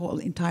now the whole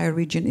entire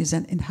region is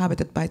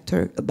inhabited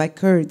by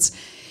Kurds.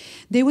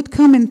 They would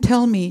come and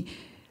tell me,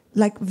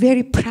 like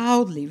very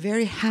proudly,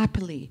 very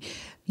happily,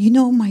 you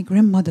know, my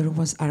grandmother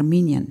was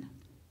Armenian.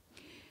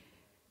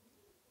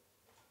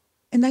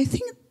 And I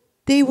think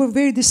they were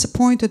very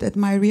disappointed at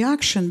my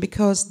reaction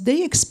because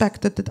they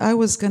expected that I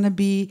was going to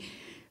be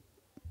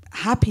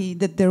happy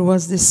that there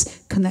was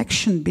this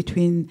connection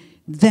between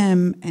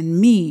them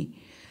and me.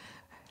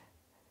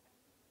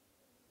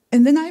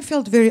 And then I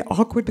felt very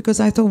awkward because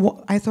I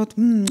thought,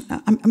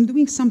 I'm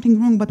doing something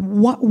wrong, but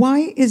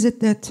why is it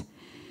that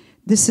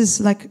this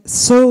is like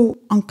so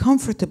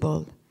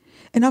uncomfortable?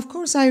 And of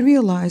course I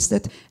realized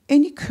that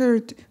any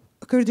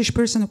Kurdish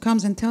person who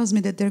comes and tells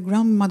me that their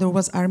grandmother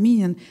was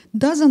Armenian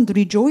doesn't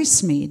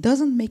rejoice me,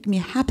 doesn't make me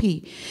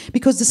happy,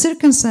 because the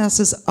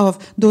circumstances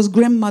of those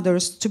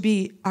grandmothers to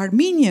be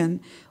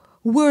Armenian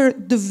were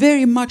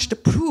very much the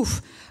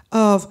proof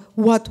of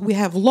what we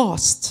have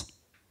lost.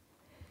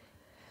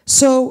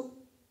 So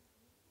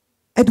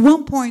at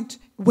one point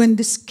when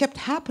this kept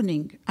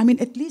happening, I mean,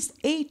 at least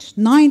 8,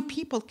 9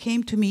 people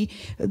came to me,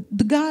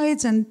 the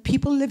guides and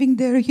people living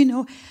there, you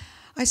know.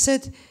 I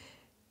said,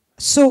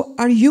 so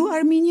are you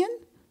Armenian?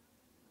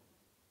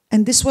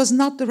 And this was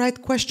not the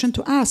right question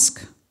to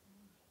ask.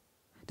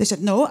 They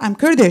said, no, I'm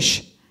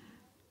Kurdish.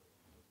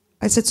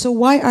 I said, so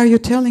why are you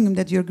telling him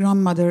that your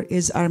grandmother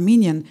is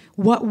Armenian?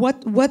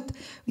 What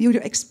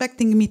you're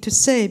expecting me to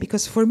say?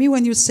 Because for me,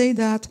 when you say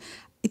that,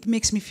 it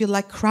makes me feel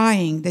like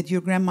crying that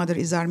your grandmother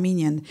is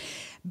Armenian.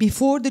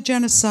 Before the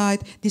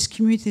genocide, these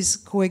communities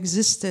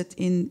coexisted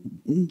in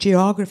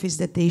geographies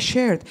that they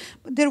shared.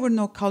 But there were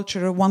no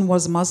culture. One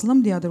was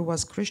Muslim, the other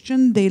was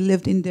Christian. They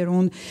lived in their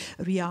own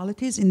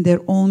realities, in their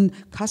own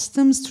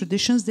customs,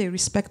 traditions. They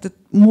respected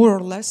more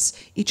or less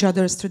each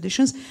other's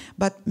traditions.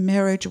 But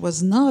marriage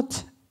was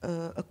not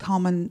a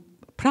common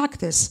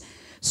practice.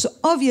 So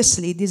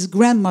obviously, these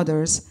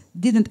grandmothers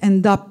didn't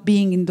end up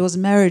being in those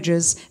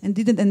marriages and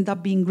didn't end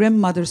up being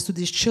grandmothers to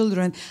these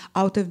children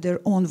out of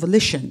their own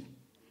volition.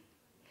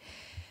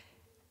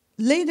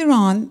 Later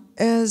on,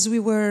 as we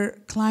were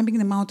climbing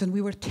the mountain,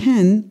 we were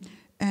 10,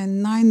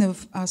 and 9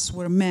 of us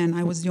were men.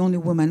 I was the only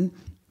woman.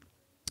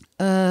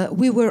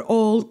 We were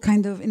all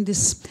kind of in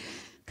this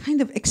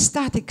kind of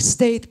ecstatic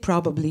state,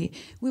 probably.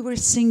 We were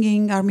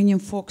singing Armenian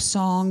folk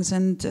songs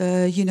and,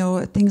 you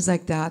know, things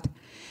like that.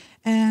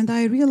 And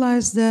I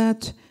realized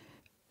that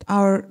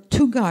our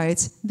 2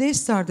 guides, they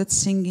started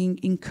singing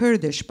in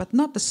Kurdish, but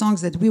not the songs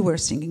that we were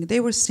singing.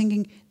 They were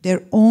singing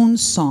their own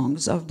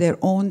songs of their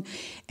own.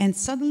 And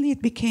suddenly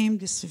it became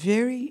this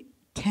very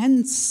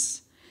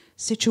tense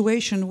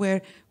situation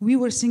where we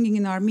were singing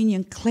in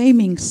Armenian,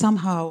 claiming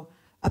somehow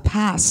a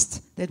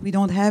past that we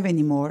don't have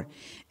anymore.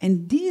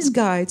 And these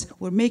guides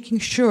were making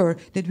sure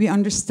that we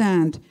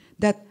understand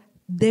that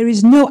there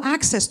is no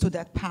access to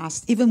that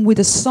past, even with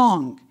a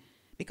song,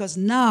 because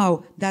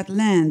now that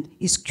land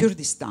is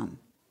Kurdistan.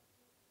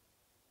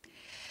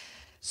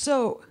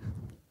 So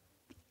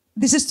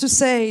this is to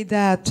say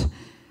that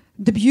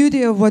the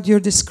beauty of what you're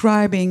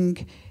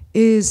describing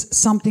is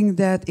something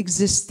that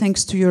exists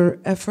thanks to your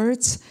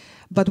efforts.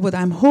 But what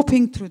I'm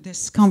hoping through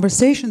this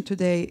conversation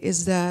today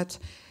is that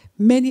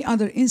many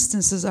other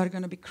instances are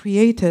going to be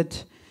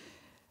created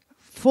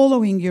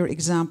following your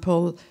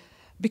example,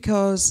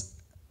 because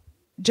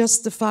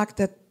just the fact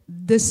that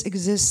this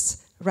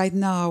exists right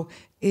now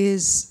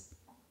is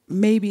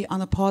maybe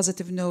on a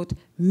positive note,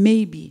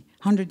 maybe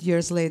 100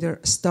 years later,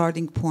 a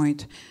starting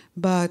point.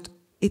 But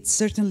it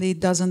certainly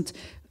doesn't,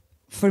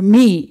 for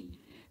me,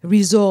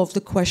 resolve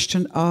the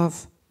question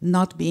of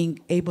not being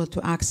able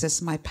to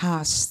access my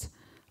past,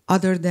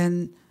 other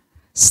than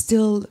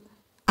still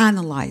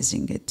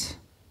analyzing it.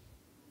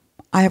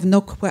 I have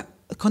no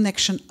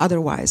connection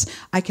otherwise.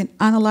 I can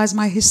analyze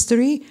my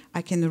history,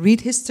 I can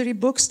read history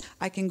books,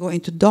 I can go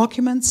into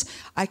documents,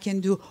 I can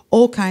do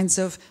all kinds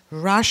of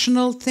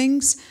rational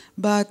things,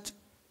 but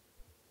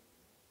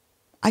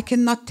I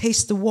cannot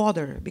taste the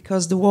water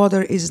because the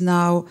water is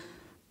now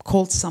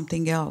called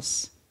something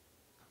else.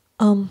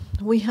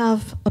 We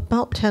have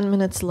about 10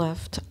 minutes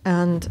left,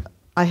 and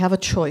I have a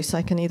choice.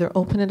 I can either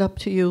open it up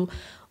to you,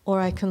 or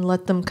I can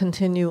let them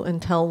continue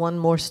and tell one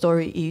more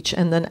story each,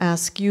 and then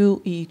ask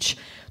you each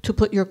to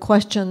put your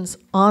questions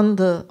on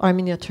the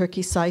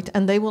Armenia-Turkey site,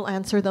 and they will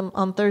answer them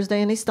on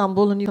Thursday in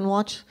Istanbul, and you can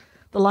watch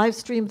the live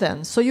stream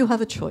then. So you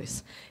have a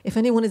choice. If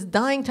anyone is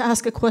dying to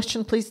ask a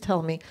question, please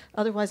tell me.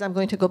 Otherwise, I'm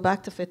going to go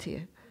back to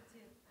Fethiye.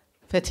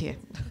 Fethiye.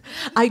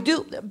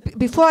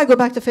 Before I go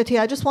back to Fethiye,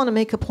 I just want to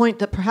make a point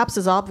that perhaps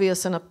is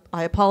obvious, and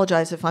I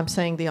apologize if I'm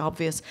saying the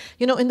obvious.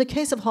 You know, in the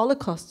case of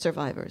Holocaust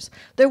survivors,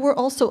 there were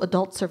also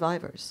adult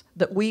survivors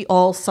that we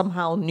all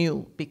somehow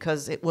knew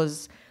because it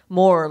was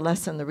more or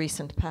less in the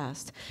recent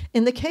past.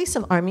 In the case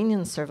of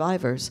Armenian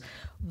survivors,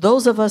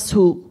 those of us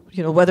who,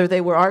 you know, whether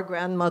they were our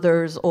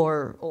grandmothers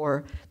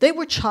or they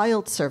were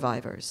child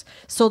survivors.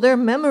 So their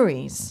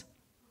memories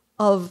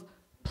of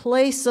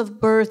place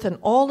of birth and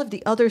all of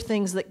the other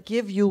things that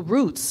give you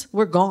roots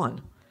were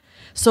gone.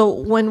 So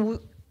when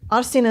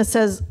Arsinée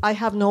says, I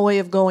have no way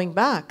of going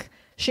back,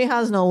 she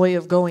has no way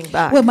of going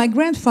back. Well, my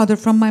grandfather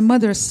from my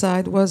mother's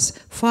side was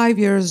 5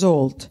 years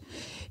old.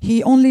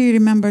 He only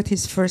remembered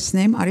his first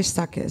name,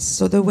 Aristakes.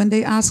 So that when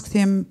they asked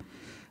him,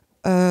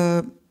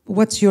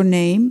 what's your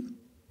name?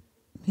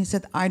 He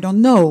said, I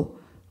don't know.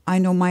 I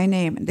know my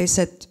name. And they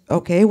said,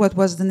 okay, what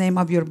was the name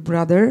of your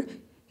brother?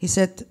 He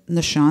said,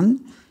 Nishan.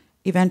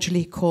 Eventually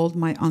he called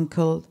my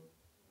uncle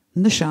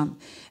Nishan.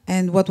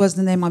 And what was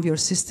the name of your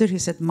sister? He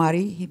said,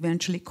 Mari. He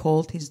eventually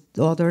called his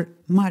daughter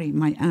Mari,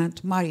 my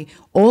aunt Mari.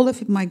 All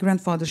of my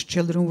grandfather's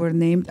children were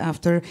named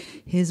after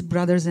his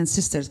brothers and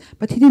sisters.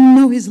 But he didn't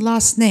know his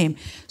last name.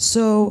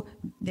 So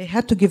they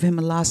had to give him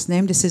a last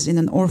name. This is in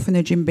an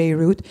orphanage in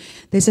Beirut.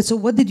 They said, so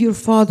what did your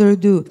father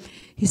do?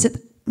 He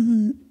said,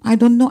 I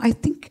don't know. I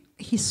think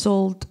he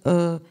sold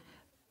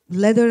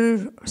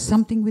leather,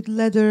 something with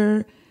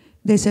leather.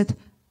 They said,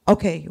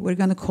 okay, we're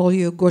going to call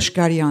you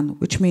Goshgarian,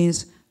 which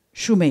means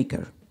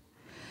shoemaker.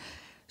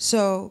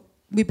 So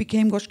we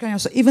became Goshgarian.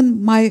 So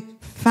even my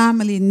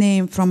family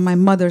name from my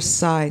mother's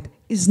side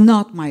is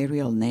not my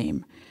real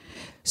name.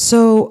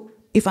 So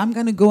if I'm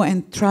going to go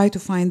and try to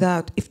find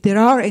out if there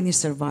are any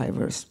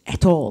survivors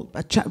at all,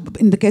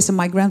 in the case of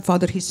my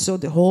grandfather, he saw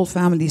the whole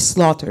family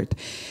slaughtered.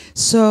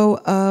 So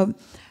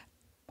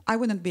I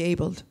wouldn't be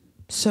able,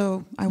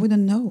 so I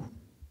wouldn't know.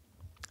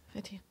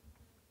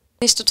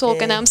 To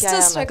talk, and I'm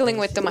still struggling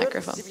with the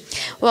microphone.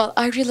 Well,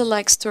 I really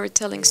like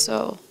storytelling,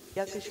 so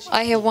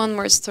I have one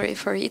more story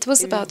for you. It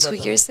was about 2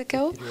 years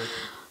ago.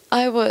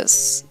 I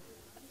was,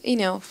 you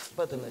know,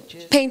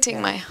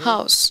 painting my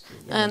house,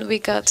 and we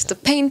got the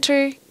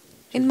painter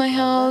in my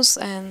house,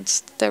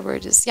 and there were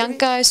these young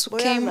guys who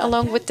came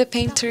along with the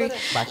painter,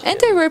 and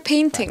they were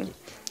painting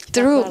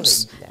the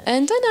rooms.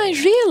 And then I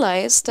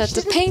realized that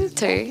the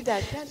painter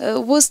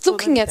was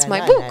looking at my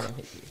book.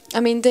 I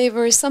mean, they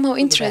were somehow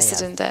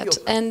interested in that.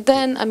 And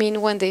then, I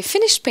mean, when they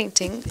finished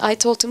painting, I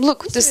told them,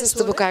 look, this is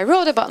the book I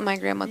wrote about my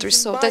grandmother,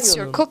 so that's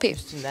your copy.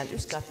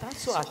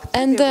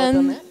 And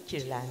then,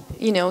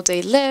 you know,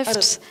 they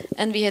left,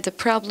 and we had a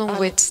problem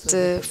with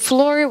the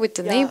floor, with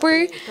the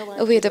neighbor.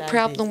 We had a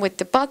problem with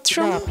the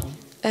bathroom.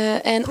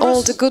 And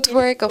all the good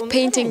work of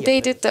painting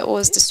they did, that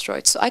was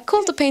destroyed. So I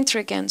called the painter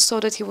again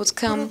so that he would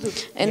come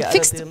and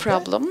fix the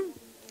problem.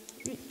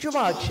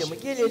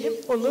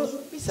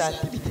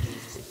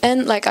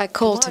 And like I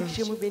called him,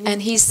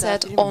 and he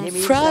said, on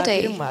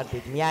Friday,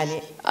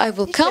 I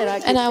will come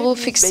and I will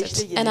fix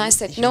it. And I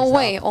said, no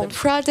way, on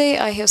Friday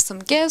I have some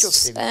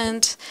guests,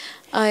 and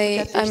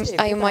I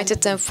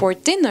invited them for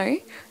dinner,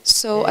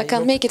 so I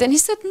can't make it. And he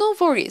said, no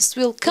worries,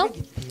 we'll come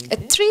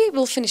at 3,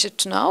 we'll finish it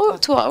 2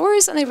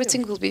 hours, and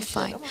everything will be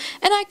fine.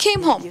 And I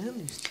came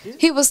home.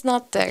 He was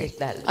not there.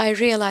 I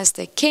realized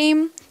they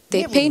came.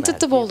 They painted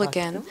the wall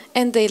again,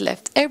 and they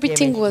left.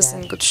 Everything was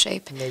in good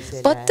shape.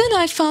 But then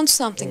I found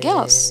something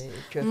else.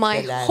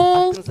 My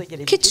whole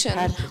kitchen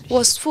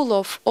was full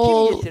of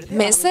all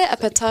meze,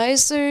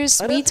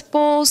 appetizers,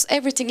 meatballs,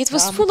 everything. It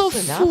was full of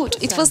food.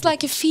 It was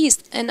like a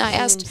feast. And I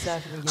asked,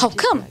 how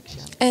come?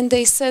 And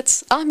they said,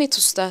 Ahmet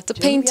Usta, the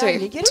painter,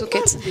 took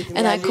it.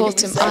 And I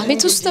called him,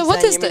 Ahmet Usta,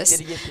 what is this?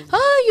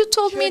 You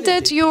told me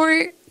that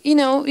you're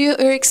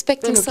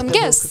expecting some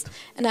guests.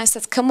 And I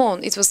said, come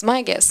on, it was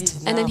my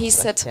guest. And then he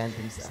said,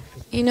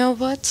 you know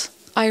what?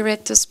 I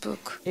read this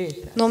book.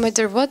 No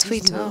matter what we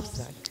do,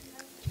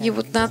 you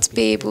would not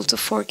be able to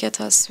forget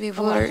us. We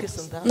will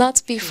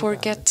not be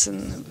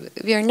forgotten.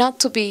 We are not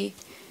to be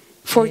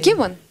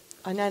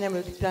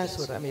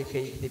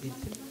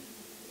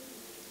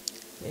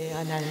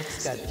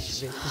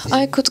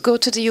I could go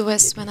to the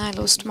US when I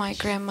lost my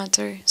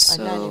grandmother,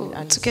 so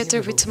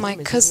together with my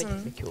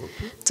cousin,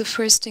 the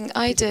first thing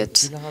I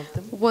did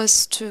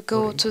was to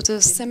go to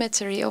the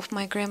cemetery of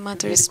my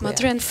grandmother's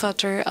mother and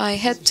father. I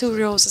had 2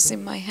 roses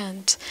in my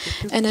hand,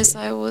 and as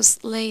I was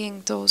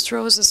laying those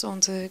roses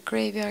on the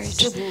graveyard,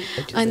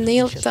 I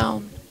knelt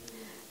down,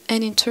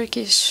 and in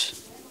Turkish,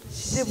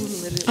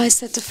 I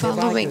said the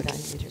following: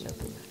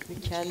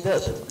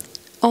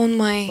 on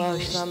my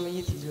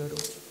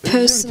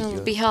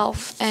personal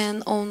behalf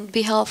and on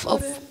behalf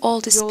of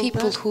all these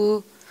people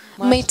who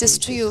made this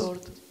to you,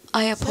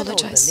 I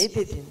apologize.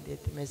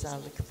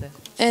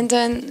 And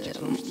then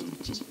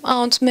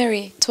Aunt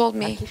Mary told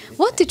me,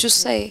 what did you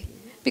say?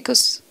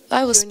 Because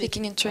I was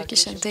speaking in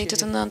Turkish and they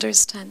didn't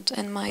understand,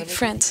 and my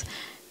friend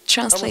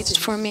translated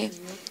for me.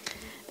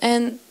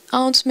 And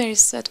Aunt Mary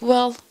said,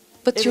 well,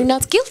 but you're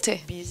not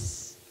guilty.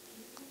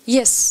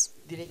 Yes,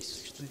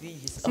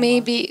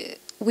 maybe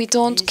we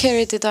don't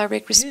carry the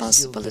direct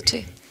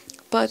responsibility,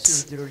 but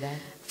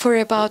for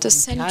about a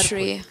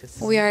century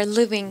we are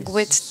living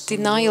with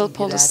denial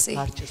policy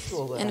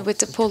and with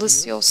the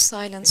policy of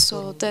silence,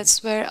 so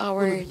that's where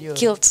our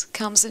guilt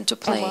comes into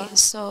play.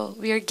 So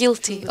we are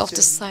guilty of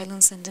the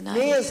silence and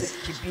denial.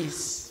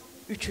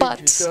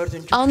 But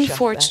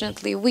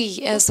unfortunately,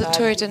 we as the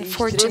 3rd and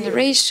 4th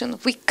generation,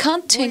 we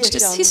can't change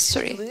this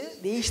history.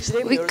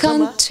 We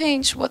can't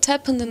change what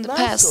happened in the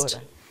past.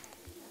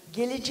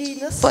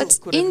 But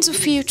in the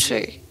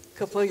future,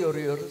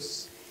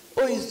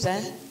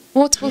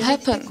 what will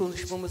happen?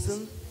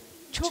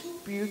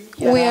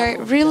 We are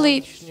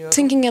really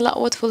thinking a lot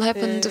what will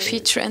happen in the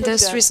future, and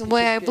that's the reason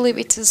why I believe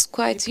it is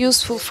quite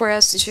useful for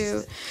us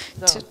to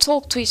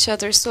talk to each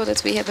other so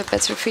that we have a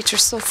better future.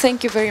 So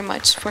thank you very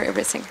much for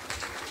everything.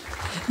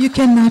 You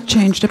cannot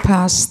change the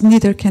past,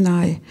 neither can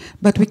I,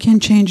 but we can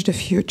change the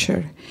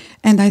future.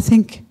 And I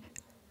think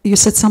you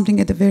said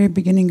something at the very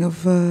beginning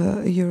of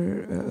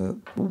your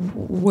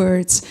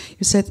words.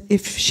 You said,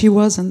 if she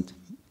wasn't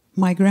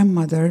my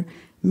grandmother,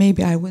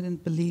 maybe I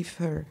wouldn't believe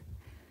her.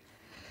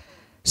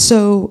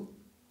 So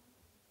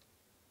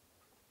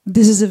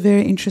this is a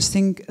very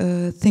interesting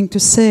thing to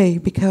say,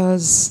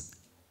 because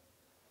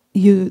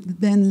you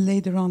then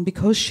later on,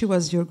 because she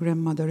was your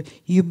grandmother,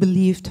 you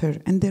believed her.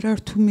 And there are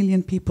 2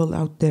 million people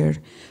out there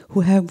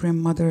who have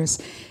grandmothers.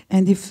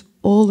 And if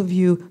all of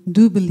you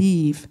do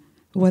believe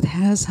what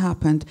has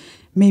happened,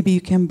 maybe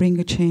you can bring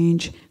a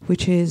change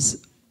which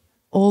is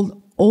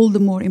all the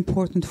more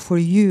important for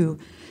you,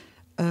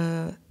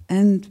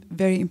 and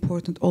very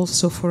important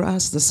also for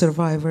us, the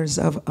survivors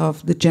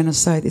of the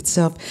genocide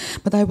itself.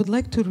 But I would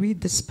like to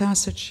read this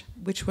passage,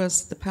 which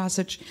was the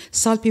passage,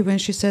 Salpi, when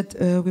she said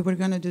we were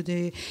going to do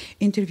the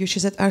interview, she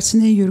said,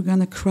 Arsinée, you're going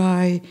to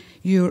cry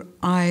your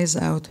eyes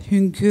out,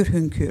 hüngür,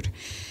 hüngür.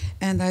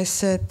 And I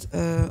said,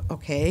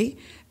 okay,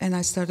 and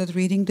I started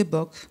reading the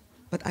book,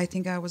 but I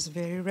think I was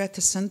very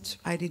reticent.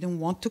 I didn't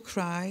want to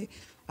cry.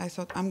 I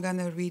thought, I'm going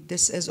to read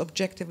this as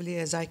objectively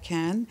as I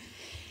can.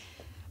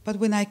 But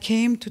when I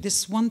came to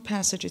this one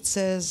passage, it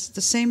says,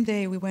 the same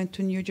day we went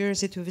to New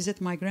Jersey to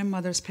visit my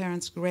grandmother's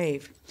parents'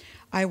 grave.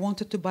 I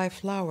wanted to buy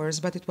flowers,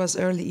 but it was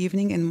early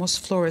evening and most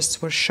florists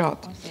were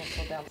shut.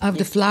 Of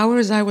the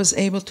flowers I was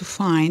able to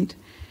find,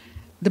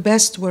 the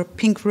best were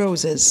pink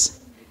roses.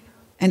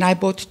 And I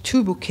bought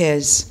 2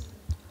 bouquets.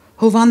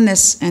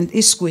 Hovannes and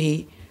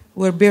Iskuhi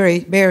were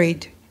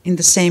buried in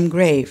the same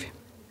grave.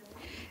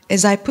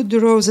 As I put the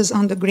roses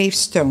on the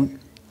gravestone,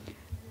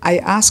 I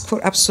asked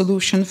for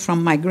absolution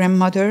from my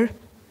grandmother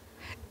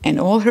and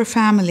all her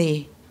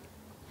family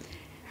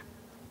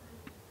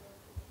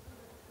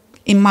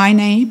in my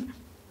name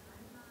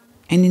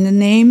and in the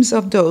names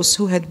of those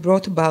who had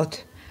brought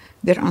about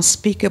their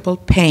unspeakable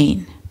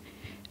pain.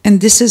 And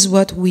this is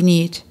what we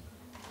need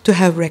to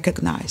have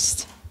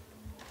recognized.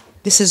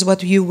 This is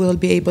what you will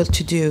be able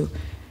to do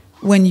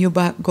when you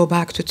go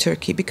back to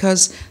Turkey,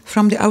 because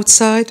from the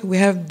outside we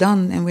have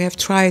done and we have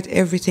tried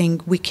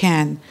everything we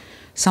can,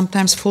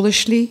 sometimes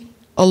foolishly,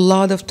 a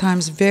lot of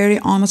times very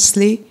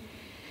honestly,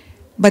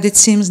 but it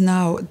seems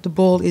now the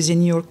ball is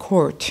in your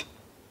court.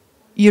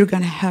 You're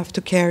going to have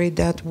to carry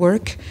that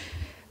work,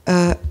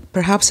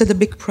 perhaps at a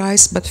big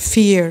price, but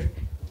fear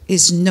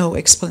is no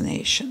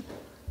explanation.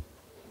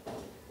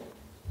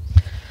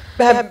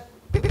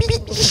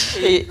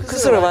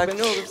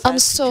 I'm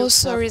so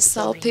sorry,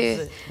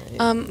 Salpi.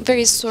 I'm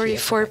very sorry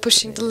for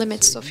pushing the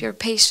limits of your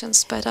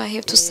patience, but I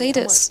have to say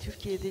this.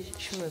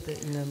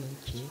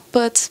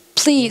 But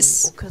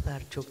please,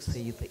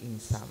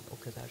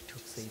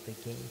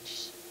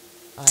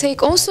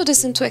 take also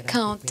this into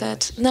account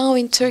that now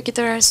in Turkey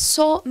there are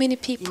so many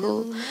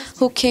people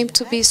who came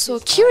to be so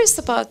curious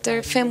about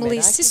their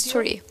family's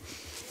history.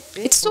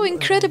 It's so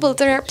incredible.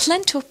 There are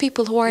plenty of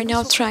people who are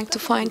now trying to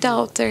find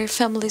out their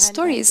family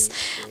stories.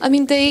 I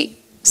mean, they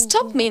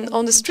stop me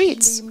on the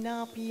streets.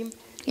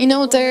 You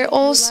know, they're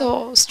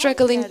also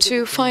struggling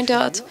to find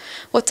out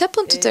what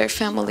happened to their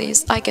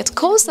families. I get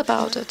calls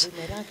about it.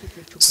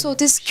 So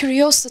this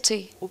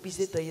curiosity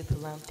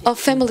of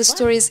family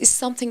stories is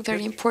something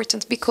very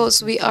important,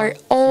 because we are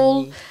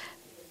all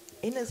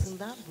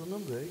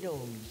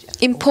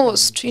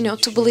imposed, you know,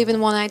 to believe in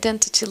one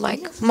identity,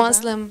 like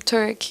Muslim,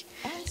 Turk.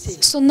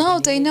 So now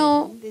they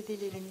know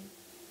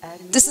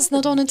this is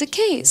not only the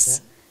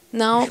case.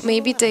 Now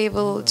maybe they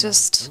will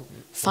just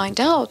find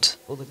out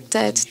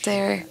that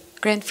their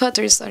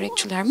grandfathers are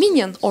actually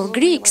Armenian or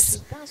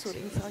Greeks.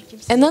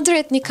 Another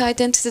ethnic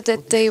identity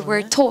that they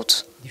were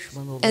taught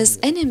as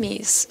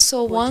enemies.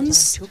 So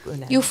once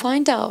you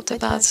find out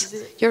about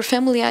your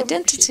family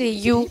identity,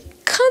 you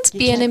can't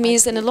be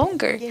enemies any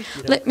longer.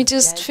 Let me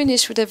just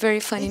finish with a very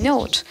funny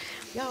note.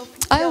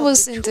 I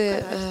was in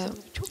the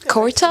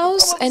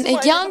courthouse and a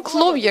young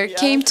lawyer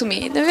came to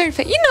me.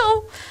 You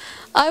know,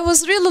 I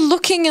was really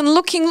looking and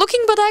looking,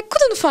 but I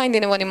couldn't find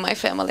anyone in my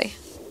family.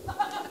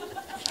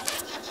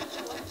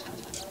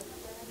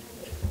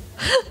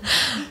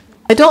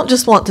 I don't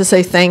just want to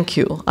say thank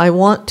you. I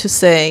want to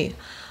say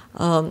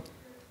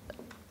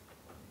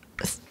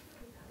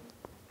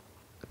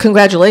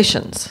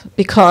congratulations,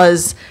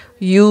 because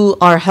you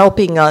are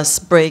helping us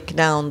break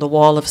down the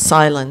wall of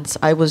silence.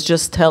 I was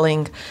just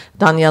telling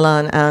Daniela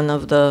and Anne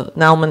of the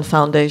Naumann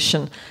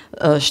Foundation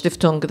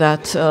Stiftung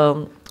that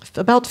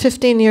about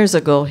 15 years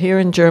ago, here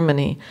in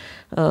Germany,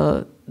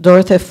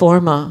 Dorothee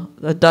Forma,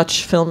 a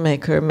Dutch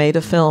filmmaker, made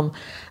a film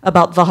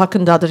about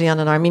Vahakn Dadrian,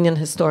 an Armenian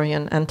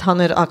historian, and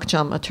Taner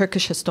Akçam, a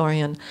Turkish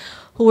historian,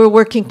 who were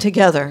working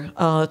together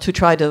to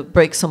try to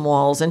break some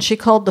walls. And she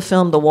called the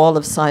film The Wall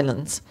of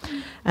Silence.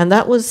 And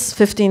that was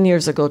 15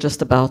 years ago, just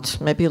about,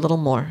 maybe a little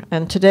more.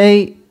 And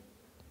today,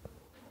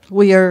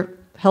 we are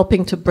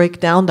helping to break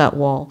down that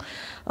wall.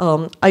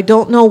 I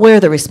don't know where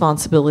the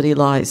responsibility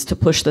lies to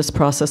push this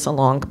process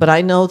along, but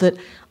I know that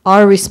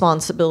our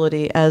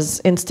responsibility as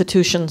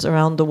institutions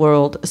around the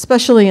world,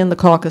 especially in the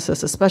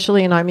Caucasus,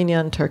 especially in Armenia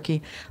and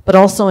Turkey, but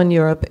also in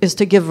Europe, is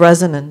to give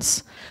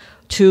resonance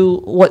to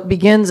what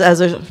begins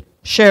as a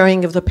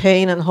sharing of the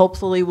pain and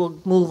hopefully will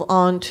move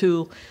on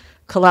to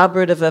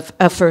collaborative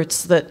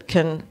efforts that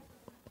can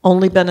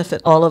only benefit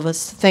all of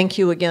us. Thank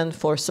you again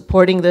for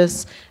supporting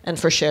this and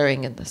for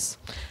sharing in this.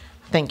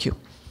 Thank you.